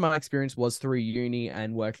 most of my experience was through uni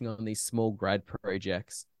and working on these small grad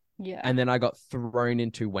projects, Yeah. and then I got thrown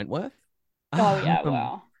into Wentworth. Oh yeah, Um,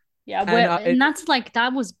 wow. Yeah, and and that's like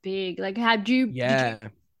that was big. Like, had you did you? yeah,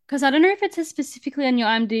 Because I don't know if it says specifically on your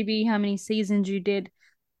IMDb how many seasons you did,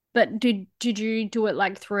 but did you do it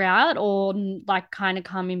like throughout or like kind of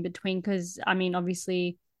come in between? Because I mean,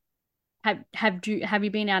 obviously, have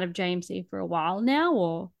you been out of JMC for a while now,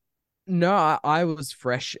 or? no, I was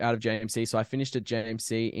fresh out of JMC, so I finished at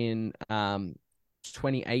JMC in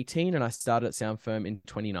 2018, and I started at Sound Firm in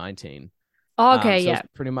 2019. Oh, okay, So it yeah. was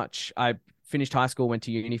pretty much I finished high school, went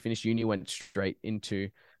to uni, finished uni, went straight into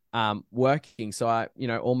working. So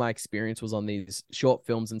all my experience was on these short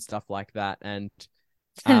films and stuff like that. And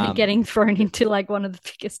And then um getting thrown into like one of the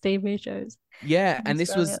biggest TV shows yeah, in and this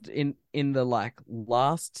Australia. was in the like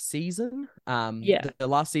last season. Yeah. The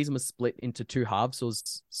last season was split into two halves, so it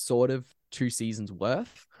was sort of 2 seasons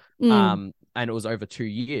worth. Mm, And it was over 2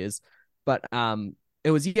 years. But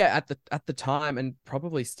it was, yeah, at the time, and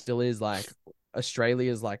probably still is, like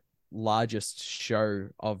Australia's like largest show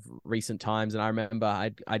of recent times. And I remember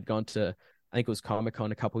I'd gone to, I think it was Comic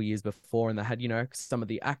Con a couple years before, and they had some of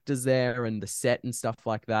the actors there and the set and stuff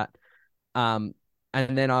like that. Um,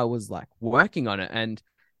 and then I was like working on it, and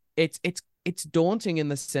it's daunting in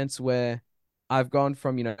the sense where I've gone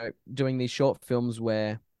from doing these short films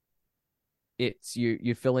where it's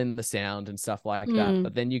you fill in the sound and stuff like that, mm,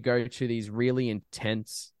 but then you go to these really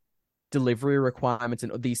intense delivery requirements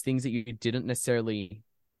and these things that you didn't necessarily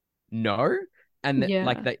know, and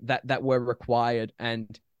like yeah. that were required.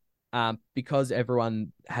 And because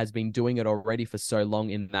everyone has been doing it already for so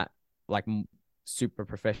long in that like super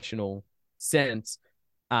professional sense,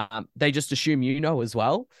 they just assume as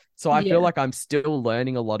well. So I feel Yeah. like I'm still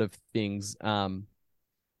learning a lot of things,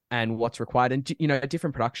 and what's required. And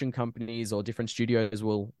different production companies or different studios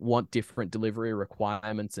will want different delivery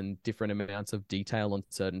requirements and different amounts of detail on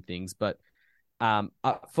certain things. But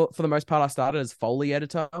for the most part, I started as Foley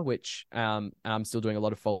editor, which I'm still doing a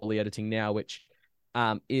lot of Foley editing now, which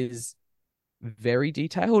is very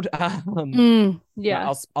detailed.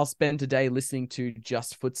 Yeah. I'll spend a day listening to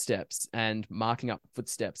just footsteps and marking up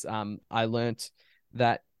footsteps. I learnt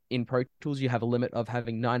that in Pro Tools, you have a limit of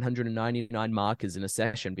having 999 markers in a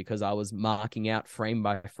session, because I was marking out frame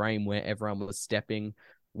by frame where everyone was stepping,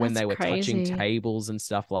 when That's they were touching crazy. tables and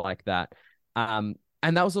stuff like that. And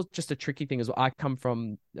that was just a tricky thing as well. I come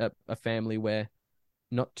from a family where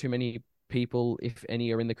not too many people, if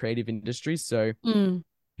any, are in the creative industry. So Mm.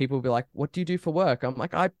 people will be like, "What do you do for work?" I'm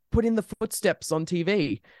like, "I put in the footsteps on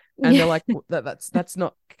TV." And they're Yeah. like, "That's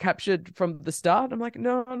not captured from the start." I'm like,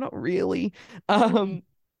 "No, not really." Mm.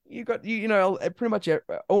 You got pretty much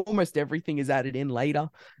almost everything is added in later,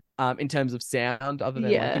 in terms of sound, other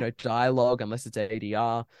than like Yeah. dialogue, unless it's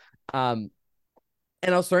ADR. Um,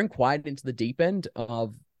 and I was thrown quite into the deep end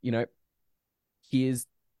of, here's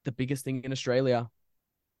the biggest thing in Australia,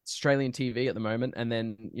 Australian TV at the moment, and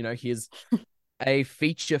then here's a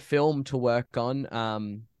feature film to work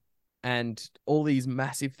on, and all these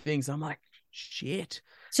massive things. I'm like, shit.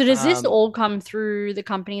 So does this Um, all come through the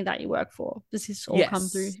company that you work for? Does this all come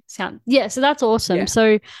through yes, sound? Yeah, so that's awesome. yeah,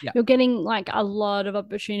 So yeah, you're getting like a lot of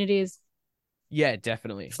opportunities yeah,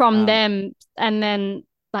 definitely. from them and then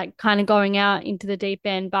like kind of going out into the deep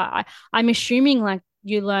end. But I'm assuming like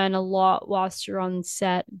you learn a lot whilst you're on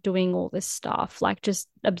set doing all this stuff, like just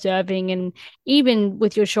observing and even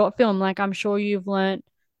with your short film, like I'm sure you've learned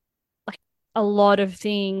like a lot of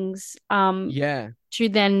things Yeah, to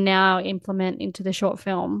then now implement into the short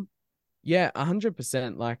film. yeah,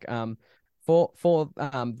 100%. Like, for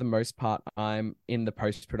the most part, I'm in the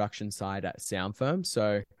post-production side at Sound Firm.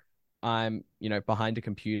 So I'm, behind a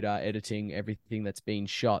computer editing everything that's been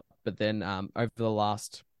shot. But then over the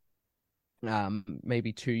last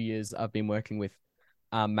maybe 2 years, I've been working with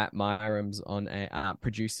Matt Myrams on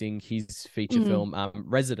producing his feature Mm, film,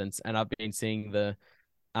 Residence, and I've been seeing the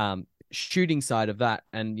shooting side of that,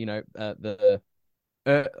 and the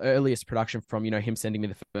earliest production from him sending me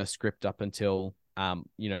the first script up until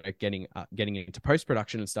getting into post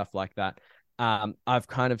production and stuff like that. I've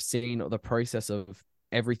kind of seen the process of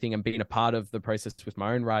everything and been a part of the process with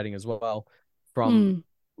my own writing as well, from mm,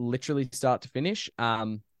 literally start to finish.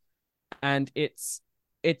 And it's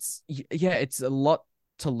a lot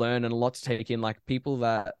to learn and a lot to take in. Like, people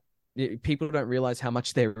don't realize how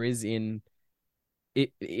much there is in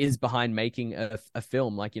it is behind making a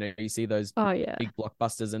film. Like, you see those oh yeah. big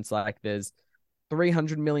blockbusters, and it's like there's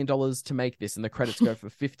 $300 million to make this, and the credits go for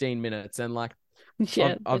 15 minutes. And like,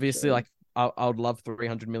 Yeah, obviously, literally. like, I would love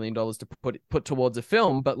 $300 million to put towards a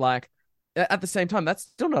film, but like, at the same time, that's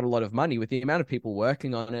still not a lot of money with the amount of people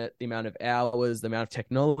working on it, the amount of hours, the amount of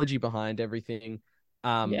technology behind everything.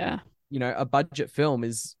 Um, Yeah. a budget film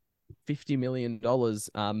is $50 million.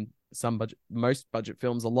 Most budget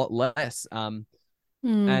films a lot less.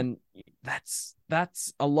 Mm, And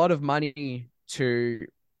that's a lot of money to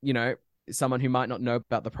you know someone who might not know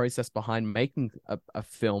about the process behind making a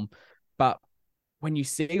film. But when you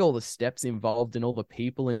see all the steps involved and all the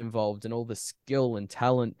people involved and all the skill and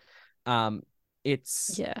talent, um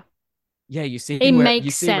it's yeah. yeah, It you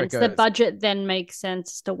makes see where it sense. The goes. budget then makes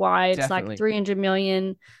sense as to why it's like Definitely. 300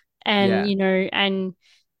 million and Yeah, and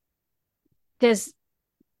there's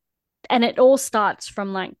and it all starts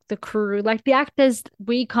from like the crew, like the actors.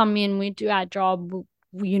 We come in, we do our job,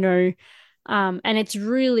 and it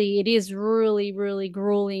is really, really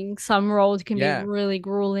grueling. Some roles can be yeah, really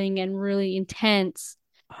grueling and really intense.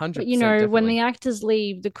 But 100%, when the definitely. actors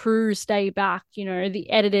leave, the crew stay back. The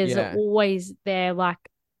editors are Yeah, always there, like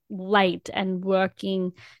late and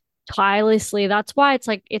working tirelessly. That's why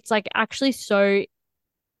it's like actually so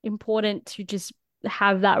important to just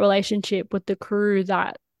have that relationship with the crew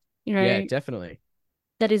that you yeah, know definitely.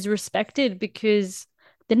 that is respected, because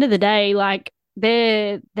at the end of the day, like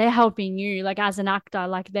they're helping you, like as an actor,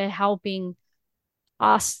 like they're helping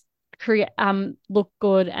us create look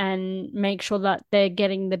good and make sure that they're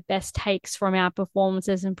getting the best takes from our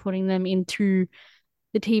performances and putting them into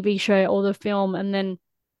the TV show or the film, and then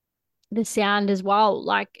the sound as well.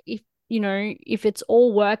 Like if it's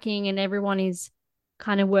all working and everyone is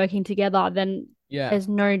kind of working together, then Yeah. there's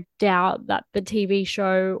no doubt that the TV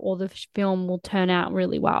show or the film will turn out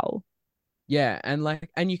really well. Yeah,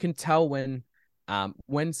 and you can tell when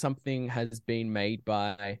something has been made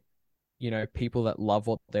by people that love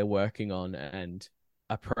what they're working on, and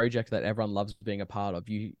a project that everyone loves being a part of.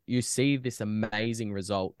 You see this amazing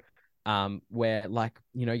result, where, like,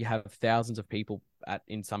 you have thousands of people,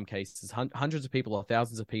 in some cases hundreds of people or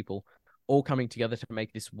thousands of people, all coming together to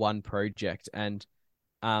make this one project. And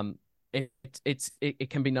um it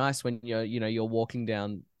can be nice when you're walking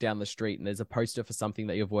down the street and there's a poster for something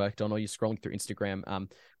that you've worked on, or you're scrolling through Instagram.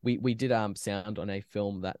 We did sound on a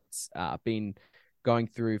film that's been going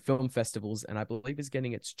through film festivals, and I believe is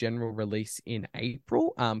getting its general release in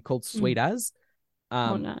April, called Mm. Sweet As.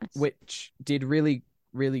 Oh, nice. which did really,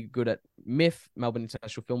 really good at MIF, Melbourne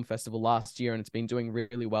International Film Festival last year, and it's been doing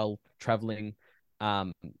really well traveling.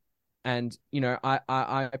 Um, and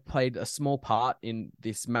I played a small part in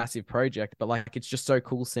this massive project, but like it's just so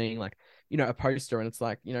cool seeing like a poster, and it's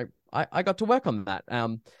like I got to work on that.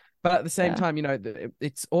 But at the same Yeah. time,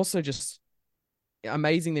 it's also just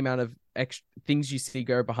amazing the amount of extra things you see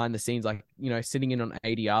go behind the scenes, like sitting in on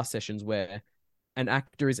ADR sessions where an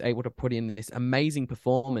actor is able to put in this amazing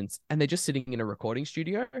performance and they're just sitting in a recording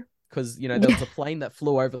studio because there was a plane that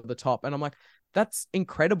flew over the top, and I'm like, that's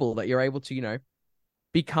incredible that you're able to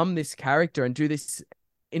become this character and do this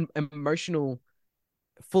emotional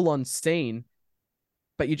full on scene,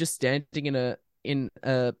 but you're just standing in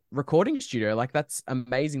a recording studio. Like that's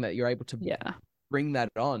amazing that you're able to Yeah. bring that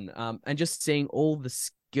on, and just seeing all the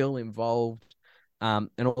skill involved, and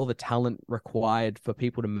all the talent required for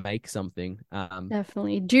people to make something.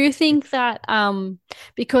 Definitely. Do you think It's that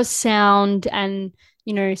because sound and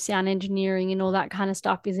sound engineering and all that kind of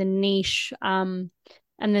stuff is a niche, and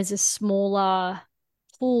there's a smaller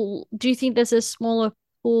pool, do you think there's a smaller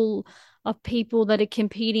pool of people that are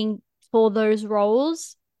competing for those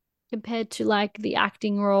roles compared to like the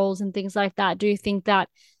acting roles and things like that? Do you think that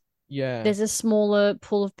yeah. there's a smaller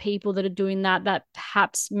pool of people that are doing that that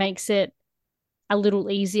perhaps makes it a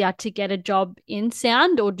little easier to get a job in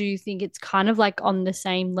sound, or do you think it's kind of like on the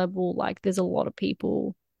same level? Like there's a lot of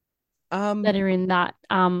people that Um, are in that,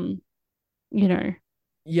 you know,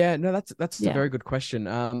 yeah, no, that's a yeah. very good question.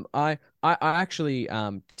 I actually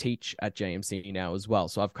teach at JMC now as well.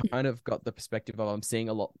 So I've kind of got the perspective of I'm seeing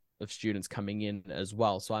a lot of students coming in as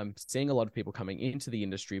well. So I'm seeing a lot of people coming into the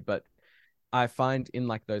industry, but I find in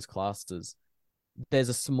like those classes, there's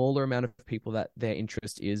a smaller amount of people that their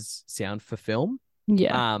interest is sound for film.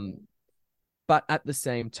 Yeah. Um, but at the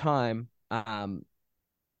same time,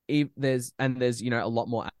 there's a lot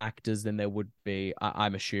more actors than there would be.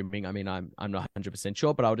 I'm assuming. I mean, I'm not 100%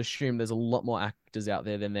 sure, but I would assume there's a lot more actors out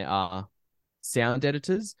there than there are sound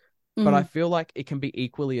editors. But I Mm. feel like it can be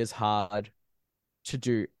equally as hard to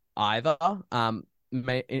do either.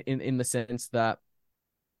 In the sense that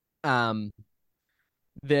um,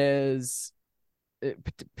 there's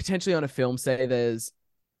potentially on a film, say there's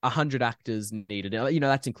 100 actors needed.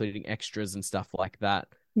 That's including extras and stuff like that.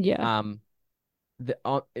 Yeah. Um,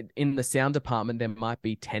 in the sound department there might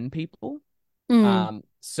be 10 people. Mm.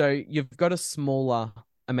 So you've got a smaller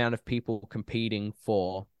amount of people competing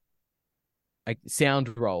for like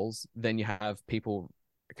sound roles than you have people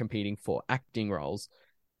competing for acting roles.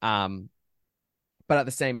 um but at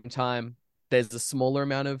the same time there's a smaller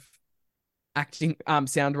amount of acting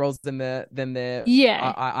sound roles than there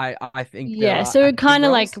Yeah. I think there Yeah. are So it acting kind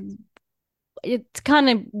of like roles. it kind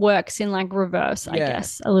of works in like reverse, I Yeah.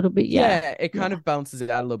 guess, a little bit. Yeah. Yeah, it kind Yeah. of balances it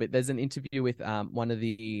out a little bit. There's an interview with one of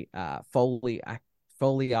the Foley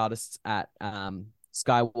artists at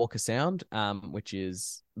Skywalker Sound, which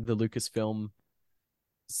is the Lucasfilm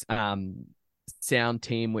um sound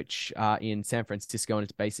team, which are in San Francisco, and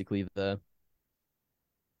it's basically the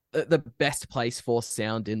best place for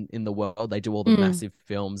sound in the world. They do all the Mm. massive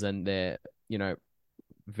films, and they're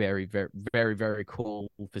very, very, very, very cool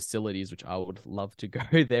facilities, which I would love to go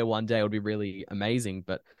there one day. It would be really amazing,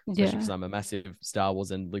 but especially because Yeah. I'm a massive Star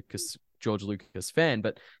Wars and George Lucas fan.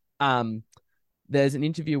 But um, there's an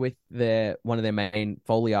interview with one of their main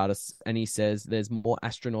Foley artists, and he says there's more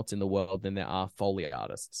astronauts in the world than there are Foley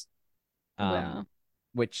artists. Um, Wow.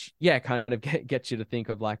 which yeah, kind of gets you to think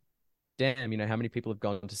of like, damn, how many people have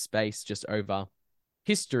gone to space just over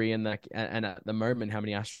history, and like, and at the moment, how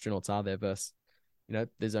many astronauts are there versus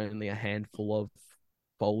there's only a handful of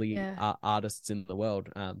Foley Yeah. artists in the world.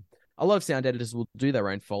 A lot of sound editors will do their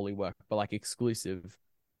own Foley work, but like exclusive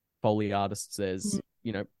Foley artists, there's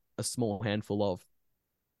Mm. a small handful of.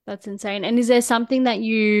 That's insane. And is there something that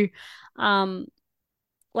you um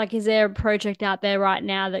like, is there a project out there right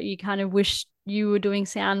now that you kind of wish you were doing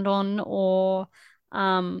sound on,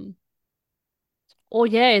 um, or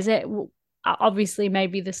yeah, is it obviously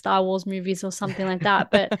maybe the Star Wars movies or something like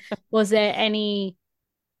that? But was there any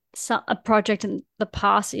a project in the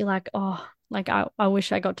past that you're like, oh, like I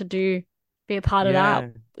wish I got to be a part of that?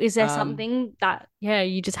 Yeah. Is there Um, something that yeah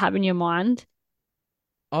you just have in your mind?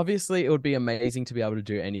 Obviously, it would be amazing to be able to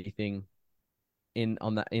do anything in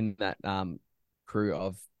that crew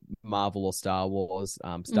of Marvel or Star Wars,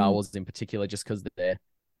 Star Mm. Wars in particular, just because they're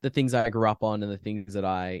the things I grew up on and the things that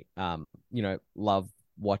I love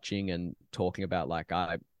watching and talking about. Like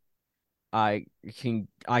I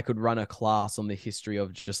could run a class on the history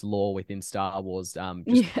of just lore within Star Wars,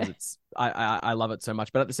 just because Yeah. I love it so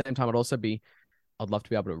much. But at the same time, I'd love to be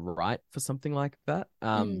able to write for something like that.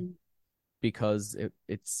 Mm. because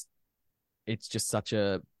it's just such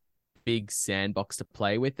a big sandbox to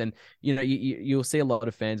play with. And you'll see a lot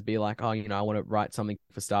of fans be like, oh, I want to write something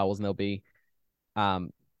for Star Wars, and they'll be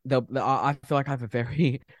um I feel like I have a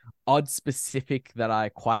very odd specific that I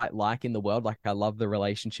quite like in the world. Like I love the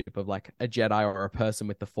relationship of like a Jedi or a person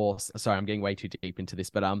with the Force. Sorry, I'm getting way too deep into this,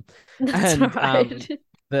 but That's all and right.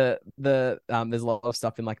 there's a lot of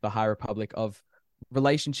stuff in like the High Republic of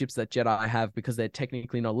relationships that Jedi have, because they're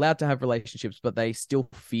technically not allowed to have relationships, but they still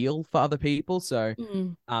feel for other people. So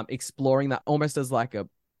Mm. exploring that almost as like a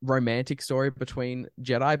romantic story between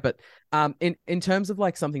Jedi. But in terms of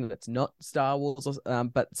like something that's not Star Wars,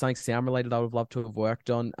 but something sound related, I would love to have worked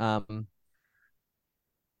on.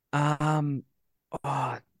 Um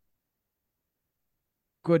oh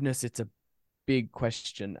goodness, it's a big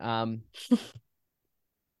question.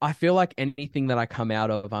 I feel like anything that I come out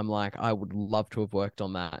of, I'm like, I would love to have worked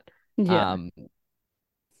on that. Yeah. Um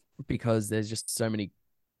because there's just so many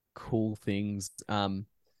cool things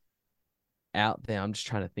out there. I'm just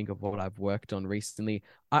trying to think of what I've worked on recently.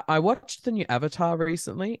 I watched the new Avatar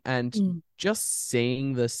recently, and Mm. just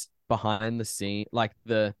seeing this behind the scene, like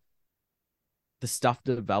the stuff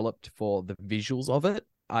developed for the visuals of it,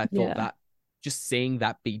 I thought Yeah. that just seeing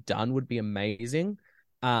that be done would be amazing.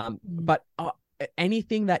 Mm. But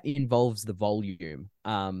anything that involves the volume,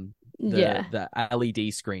 Yeah. the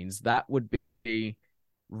LED screens, that would be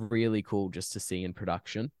really cool just to see in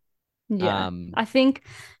production. Yeah. Um, I think,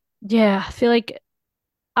 yeah, I feel like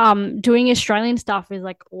doing Australian stuff is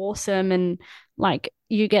like awesome, and like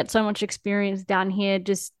you get so much experience down here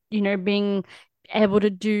just, being able to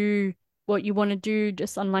do what you want to do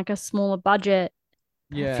just on like a smaller budget.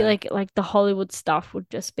 I feel yeah, like the Hollywood stuff would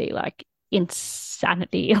just be like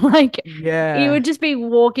insanity. Like you yeah. would just be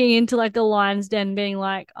walking into like the lion's den being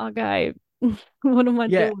like, okay, what am I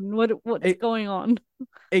Yeah, doing? What's it, going on?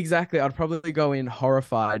 exactly. I'd probably go in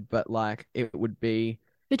horrified, but like it would be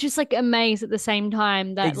But just like amazed at the same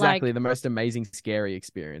time that exactly like, the most amazing, scary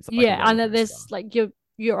experience, like a yeah, I roller know coaster. there's like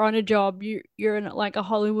you're on a job, you're in like a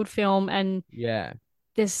Hollywood film, and Yeah,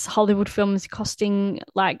 this Hollywood film is costing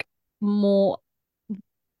like more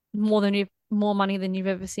more money than you've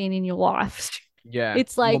ever seen in your life. yeah.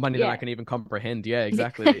 It's More like, money than I yeah. can even comprehend. Yeah,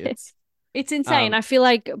 exactly. It's It's insane. um, I feel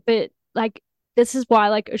like, but like this is why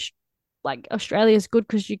like Australia is good,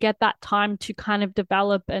 because you get that time to kind of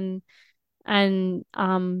develop and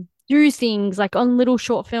do things like on little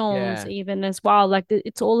short films yeah, even as well. Like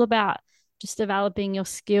it's all about just developing your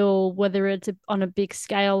skill, whether it's on a big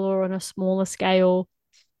scale or on a smaller scale.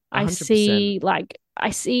 100%. I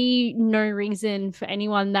see no reason for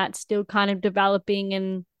anyone that's still kind of developing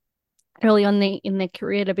and early on in their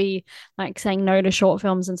career to be like saying no to short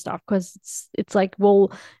films and stuff, because it's like,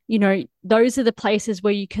 well, those are the places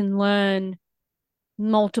where you can learn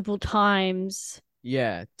multiple times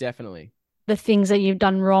Yeah, definitely. the things that you've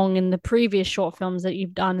done wrong in the previous short films that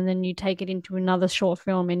you've done, and then you take it into another short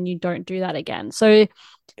film and you don't do that again. So yeah,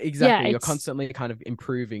 Exactly. You're it's constantly kind of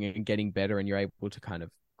improving and getting better, and you're able to kind of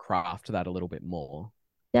craft that a little bit more.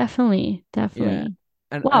 definitely, Yeah. definitely.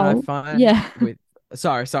 And I Well, find yeah. with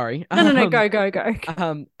sorry. No, no, no, go, go,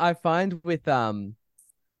 go. I find with that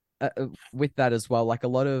as well, like a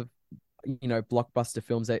lot of blockbuster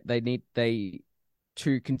films, they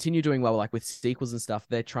to continue doing well, like with sequels and stuff,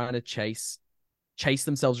 they're trying to chase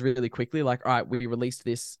themselves really quickly. Like, all right, we released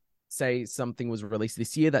this, say something was released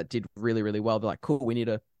this year that did really, really well. They're like, cool, we need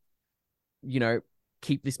to, you know,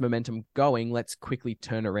 keep this momentum going. Let's quickly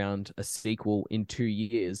turn around a sequel in 2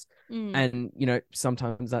 years. Mm, And,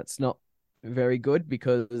 sometimes that's not very good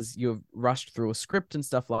because you've rushed through a script and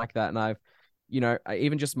stuff like that. And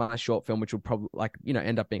even just my short film, which will probably like,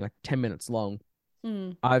 end up being like 10 minutes long.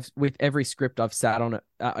 mm, With every script I've sat on it,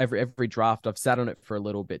 every draft I've sat on it for a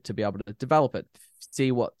little bit to be able to develop it,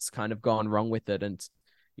 see what's kind of gone wrong with it. And,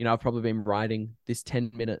 I've probably been writing this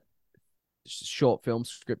 10-minute short film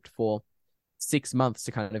script for 6 months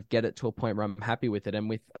to kind of get it to a point where I'm happy with it. And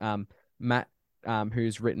with Matt,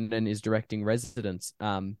 who's written and is directing Residence,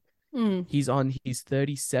 mm. he's on his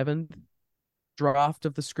 37th draft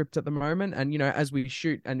of the script at the moment. And, as we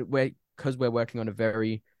shoot, and because we're working on a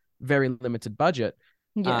very, very limited budget,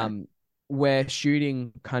 Yeah. um, we're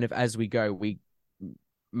shooting kind of as we go. We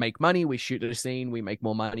make money, we shoot a scene, we make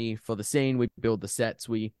more money for the scene, we build the sets,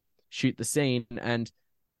 we shoot the scene. And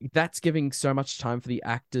that's giving so much time for the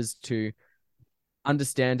actors to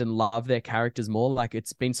understand and love their characters more. Like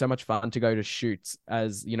it's been so much fun to go to shoots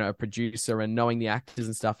as, a producer and knowing the actors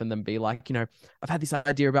and stuff, and then be like, I've had this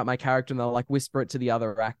idea about my character, and they'll like whisper it to the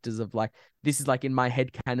other actors of like, this is like in my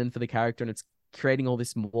head canon for the character, and it's creating all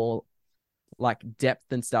this more like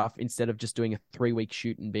depth and stuff instead of just doing a 3-week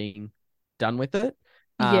shoot and being done with it.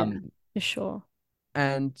 Yeah, Um, for sure.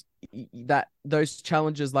 and that those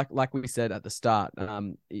challenges, like we said at the start,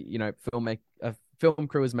 a film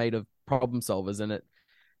crew is made of problem solvers, and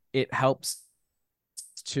it helps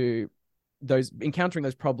to those encountering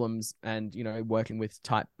those problems and working with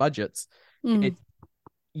tight budgets. Mm. It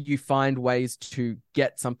You find ways to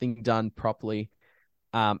get something done properly,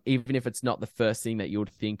 even if it's not the first thing that you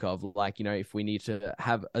would think of. Like, if we need to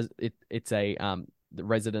have it's a the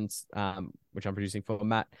Residence, which I'm producing for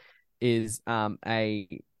Matt, is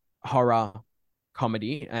a horror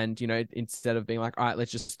comedy, and instead of being like, all right,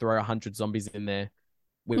 let's just throw 100 zombies in there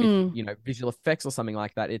with Mm. visual effects or something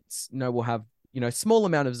like that. It's no, we'll have small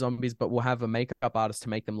amount of zombies, but we'll have a makeup artist to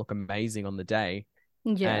make them look amazing on the day,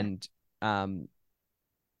 Yeah. and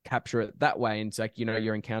capture it that way. And it's like,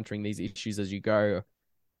 you're encountering these issues as you go.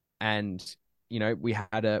 And we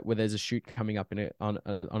had there's a shoot coming up on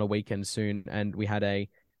a weekend soon, and we had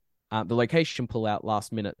the location pull out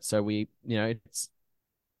last minute, so we it's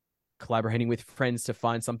collaborating with friends to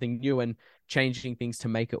find something new and changing things to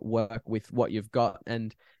make it work with what you've got.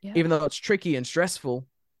 And Yeah. even though it's tricky and stressful,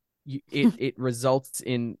 it results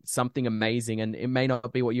in something amazing. And it may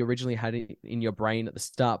not be what you originally had in your brain at the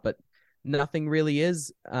start, but nothing really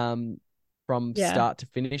is, from Yeah. start to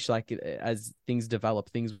finish. Like, as things develop,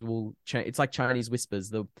 things will change. It's like Chinese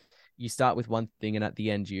whispers. You start with one thing, and at the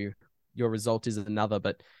end your result is another,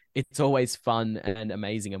 but it's always fun and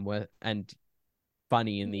amazing and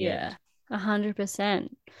funny in the Yeah, end.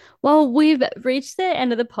 100%. Well, we've reached the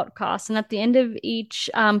end of the podcast, and at the end of each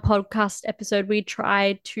podcast episode, we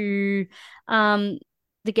try to um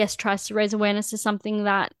the guest tries to raise awareness to something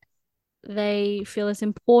that they feel is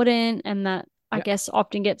important and that I Yeah. guess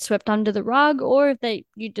often gets swept under the rug, or if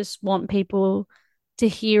you just want people to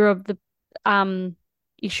hear of the um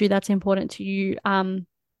issue that's important to you,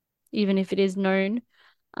 even if it is known.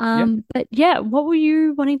 Yeah. But yeah, what were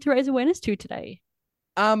you wanting to raise awareness to today?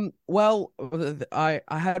 Well, I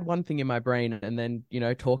had one thing in my brain, and then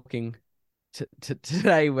talking to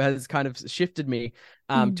today has kind of shifted me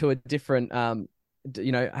Mm. to a different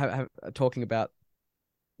talking about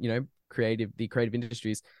the creative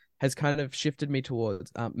industries has kind of shifted me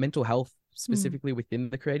towards mental health, Mm. specifically within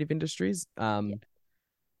the creative industries. Yeah.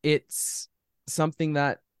 It's something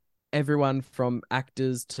that everyone from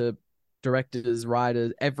actors to directors,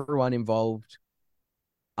 writers, everyone involved,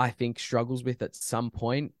 I think, struggles with at some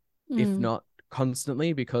point, if Mm. not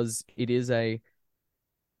constantly, because it is a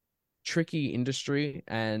tricky industry.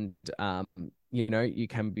 And you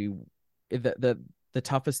can be the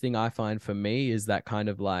toughest thing I find for me is that kind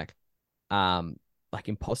of like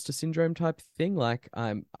imposter syndrome type thing. Like,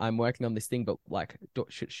 I'm working on this thing, but like,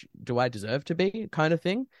 do I deserve to be, kind of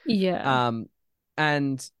thing. Yeah. um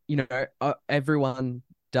and everyone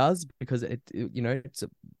does, because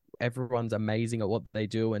everyone's amazing at what they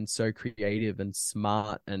do and so creative and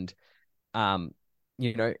smart. And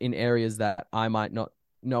in areas that I might not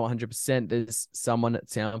know 100%, there's someone at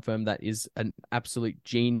Sound Firm that is an absolute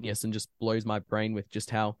genius and just blows my brain with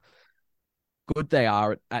just how good they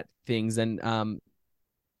are at things. And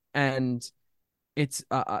it's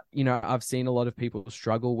I've seen a lot of people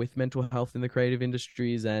struggle with mental health in the creative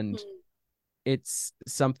industries, and Mm. it's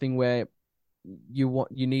something where you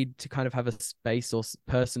need to kind of have a space or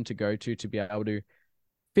person to go to be able to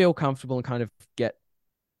feel comfortable and kind of get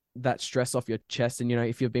that stress off your chest. And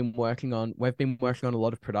if we've been working on a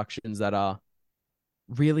lot of productions that are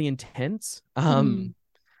really intense. Mm.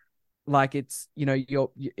 Like, it's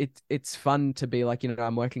it's fun to be like,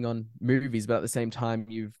 I'm working on movies, but at the same time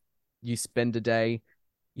you spend a day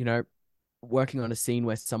you know working on a scene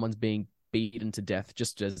where someone's being beaten to death,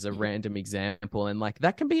 just as a Yeah. random example. And like,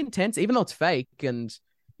 that can be intense, even though it's fake. And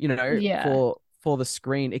Yeah. for the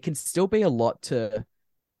screen, it can still be a lot to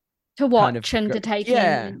To kind of watch and go. to take in.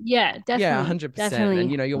 Yeah, And yeah, yeah, definitely. 100%. And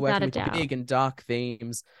Definitely. you're Without working a with doubt. big and dark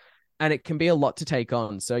themes, and it can be a lot to take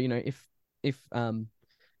on. So if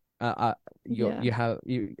Yeah.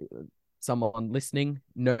 you someone listening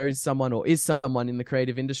knows someone or is someone in the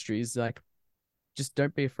creative industries, like, just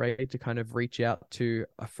don't be afraid to kind of reach out to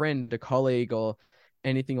a friend, a colleague, or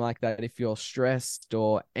anything like that. If you're stressed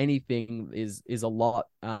or anything is a lot,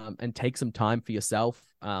 and take some time for yourself,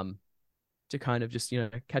 to kind of just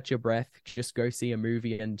catch your breath, just go see a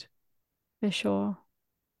movie and For sure.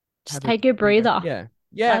 Just have a take a breather. yeah,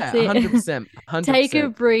 That's yeah, it. 100%, hundred Take a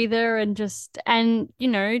percent, breather and just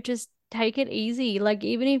take it easy. Like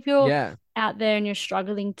even if you're yeah, out there and you're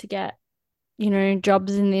struggling to get,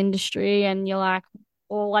 jobs in the industry and you're like,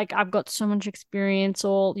 or like I've got so much experience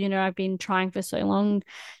or, I've been trying for so long. At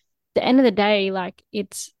the end of the day, like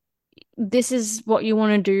this is what you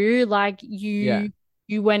want to do. Like yeah,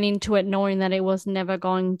 you went into it knowing that it was never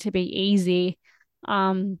going to be easy.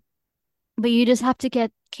 But you just have to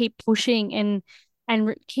keep pushing and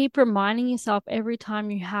keep reminding yourself every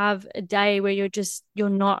time you have a day where you're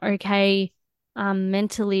not okay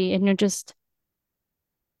mentally, and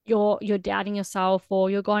you're doubting yourself or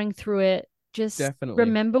you're going through it. Just Definitely.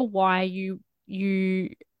 remember why you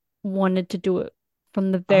wanted to do it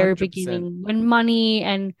from the very 100%. beginning, when money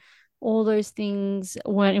and all those things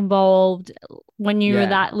weren't involved, when you were Yeah,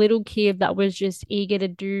 that little kid that was just eager to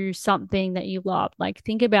do something that you loved. Like,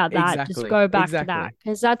 think about that. Just exactly. go back to that, Exactly.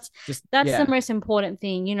 because Just, that's the yeah, most important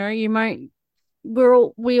thing. You might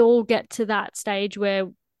we all get to that stage where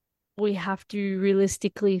we have to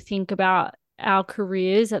realistically think about our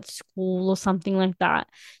careers at school or something like that.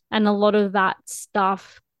 And a lot of that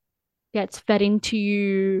stuff gets fed into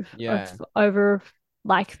you yeah, over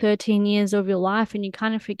like 13 years of your life, and you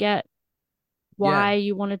kind of forget yeah, why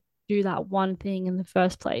you want to do that one thing in the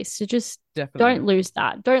first place. So just definitely. don't lose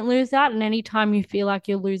that. Don't lose that. And anytime you feel like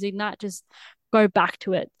you're losing that, just go back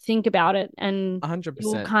to it, think about it, and it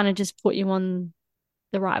will 100%. kind of just put you on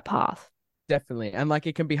the right path. Definitely. And like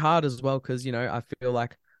it can be hard as well because, I feel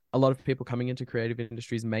like a lot of people coming into creative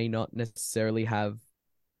industries may not necessarily have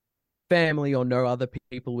family or know other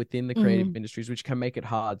people within the creative Mm, industries, which can make it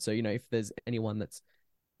hard. So, if there's anyone that's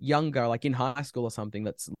younger, like in high school or something,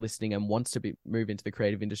 that's listening and wants to move into the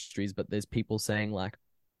creative industries, but there's people saying like,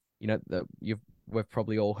 that we've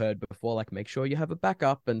probably all heard before, like make sure you have a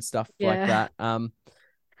backup and stuff like yeah. that.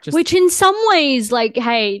 Just Which in some ways, like,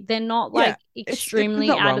 hey, they're not yeah, like it's extremely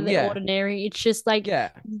not out of wrong. the Yeah, ordinary. It's just like yeah,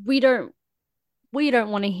 we don't we don't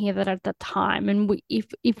want to hear that at the time. And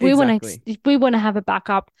exactly. if we want to have a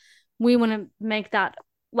backup, we want to make that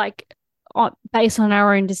like based on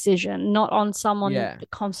our own decision, not on someone Yeah,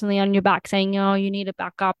 constantly on your back saying, "Oh, you need a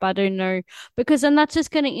backup." I don't know, because then that's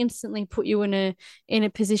just going to instantly put you in a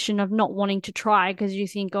position of not wanting to try, because you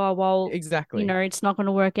think, "Oh, well, exactly. it's not going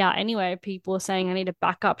to work out anyway." People are saying, "I need a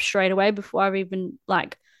backup straight away before I've even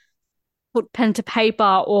like put pen to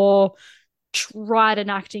paper or tried an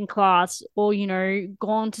acting class or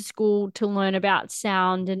gone to school to learn about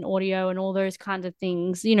sound and audio and all those kinds of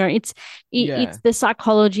things." It's Yeah, the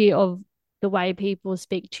psychology of the way people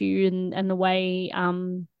speak to you, and the way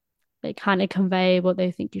they kind of convey what they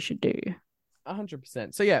think you should do.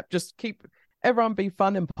 100%. So yeah, just keep everyone be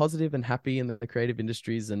fun and positive and happy in the creative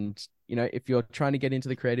industries. And if you're trying to get into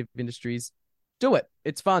the creative industries, do it.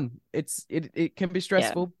 It's fun. It can be Yeah,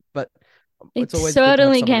 stressful, but it it's always good to have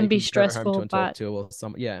certainly someone that can you be can go home to stressful, and talk but to, or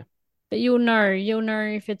some. Yeah, you'll know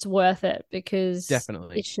if it's worth it, because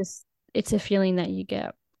definitely. it's a feeling that you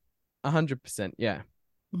get. 100%. Yeah.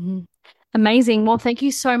 Mhm. Amazing. Well, thank you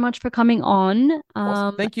so much for coming on.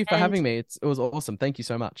 Awesome. Thank you for And having me. It was awesome. Thank you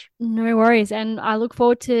so much. no worries. And I look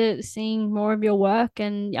forward to seeing more of your work.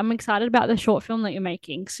 And I'm excited about the short film that you're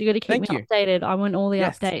making. So you got to keep me Thank you. updated. I want all the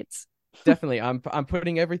Yes, updates. definitely. I'm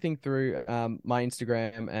putting everything through my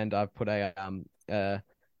Instagram, and I've put an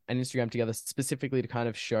Instagram together specifically to kind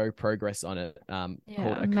of show progress on it, Yeah,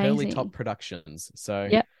 called A Curly Top amazing. Productions. So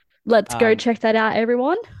Yep. Let's go um check that out,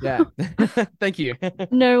 everyone. yeah. Thank you.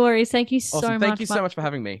 No worries. Thank you Awesome. so Thank much, you so Mike. much for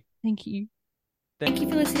having me. Thank you. Thank Thank you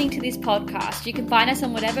for listening to this podcast. You can find us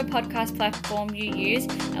on whatever podcast platform you use.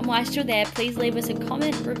 And whilst you're there, please leave us a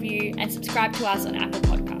comment, review, and subscribe to us on Apple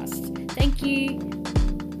Podcasts. Thank you.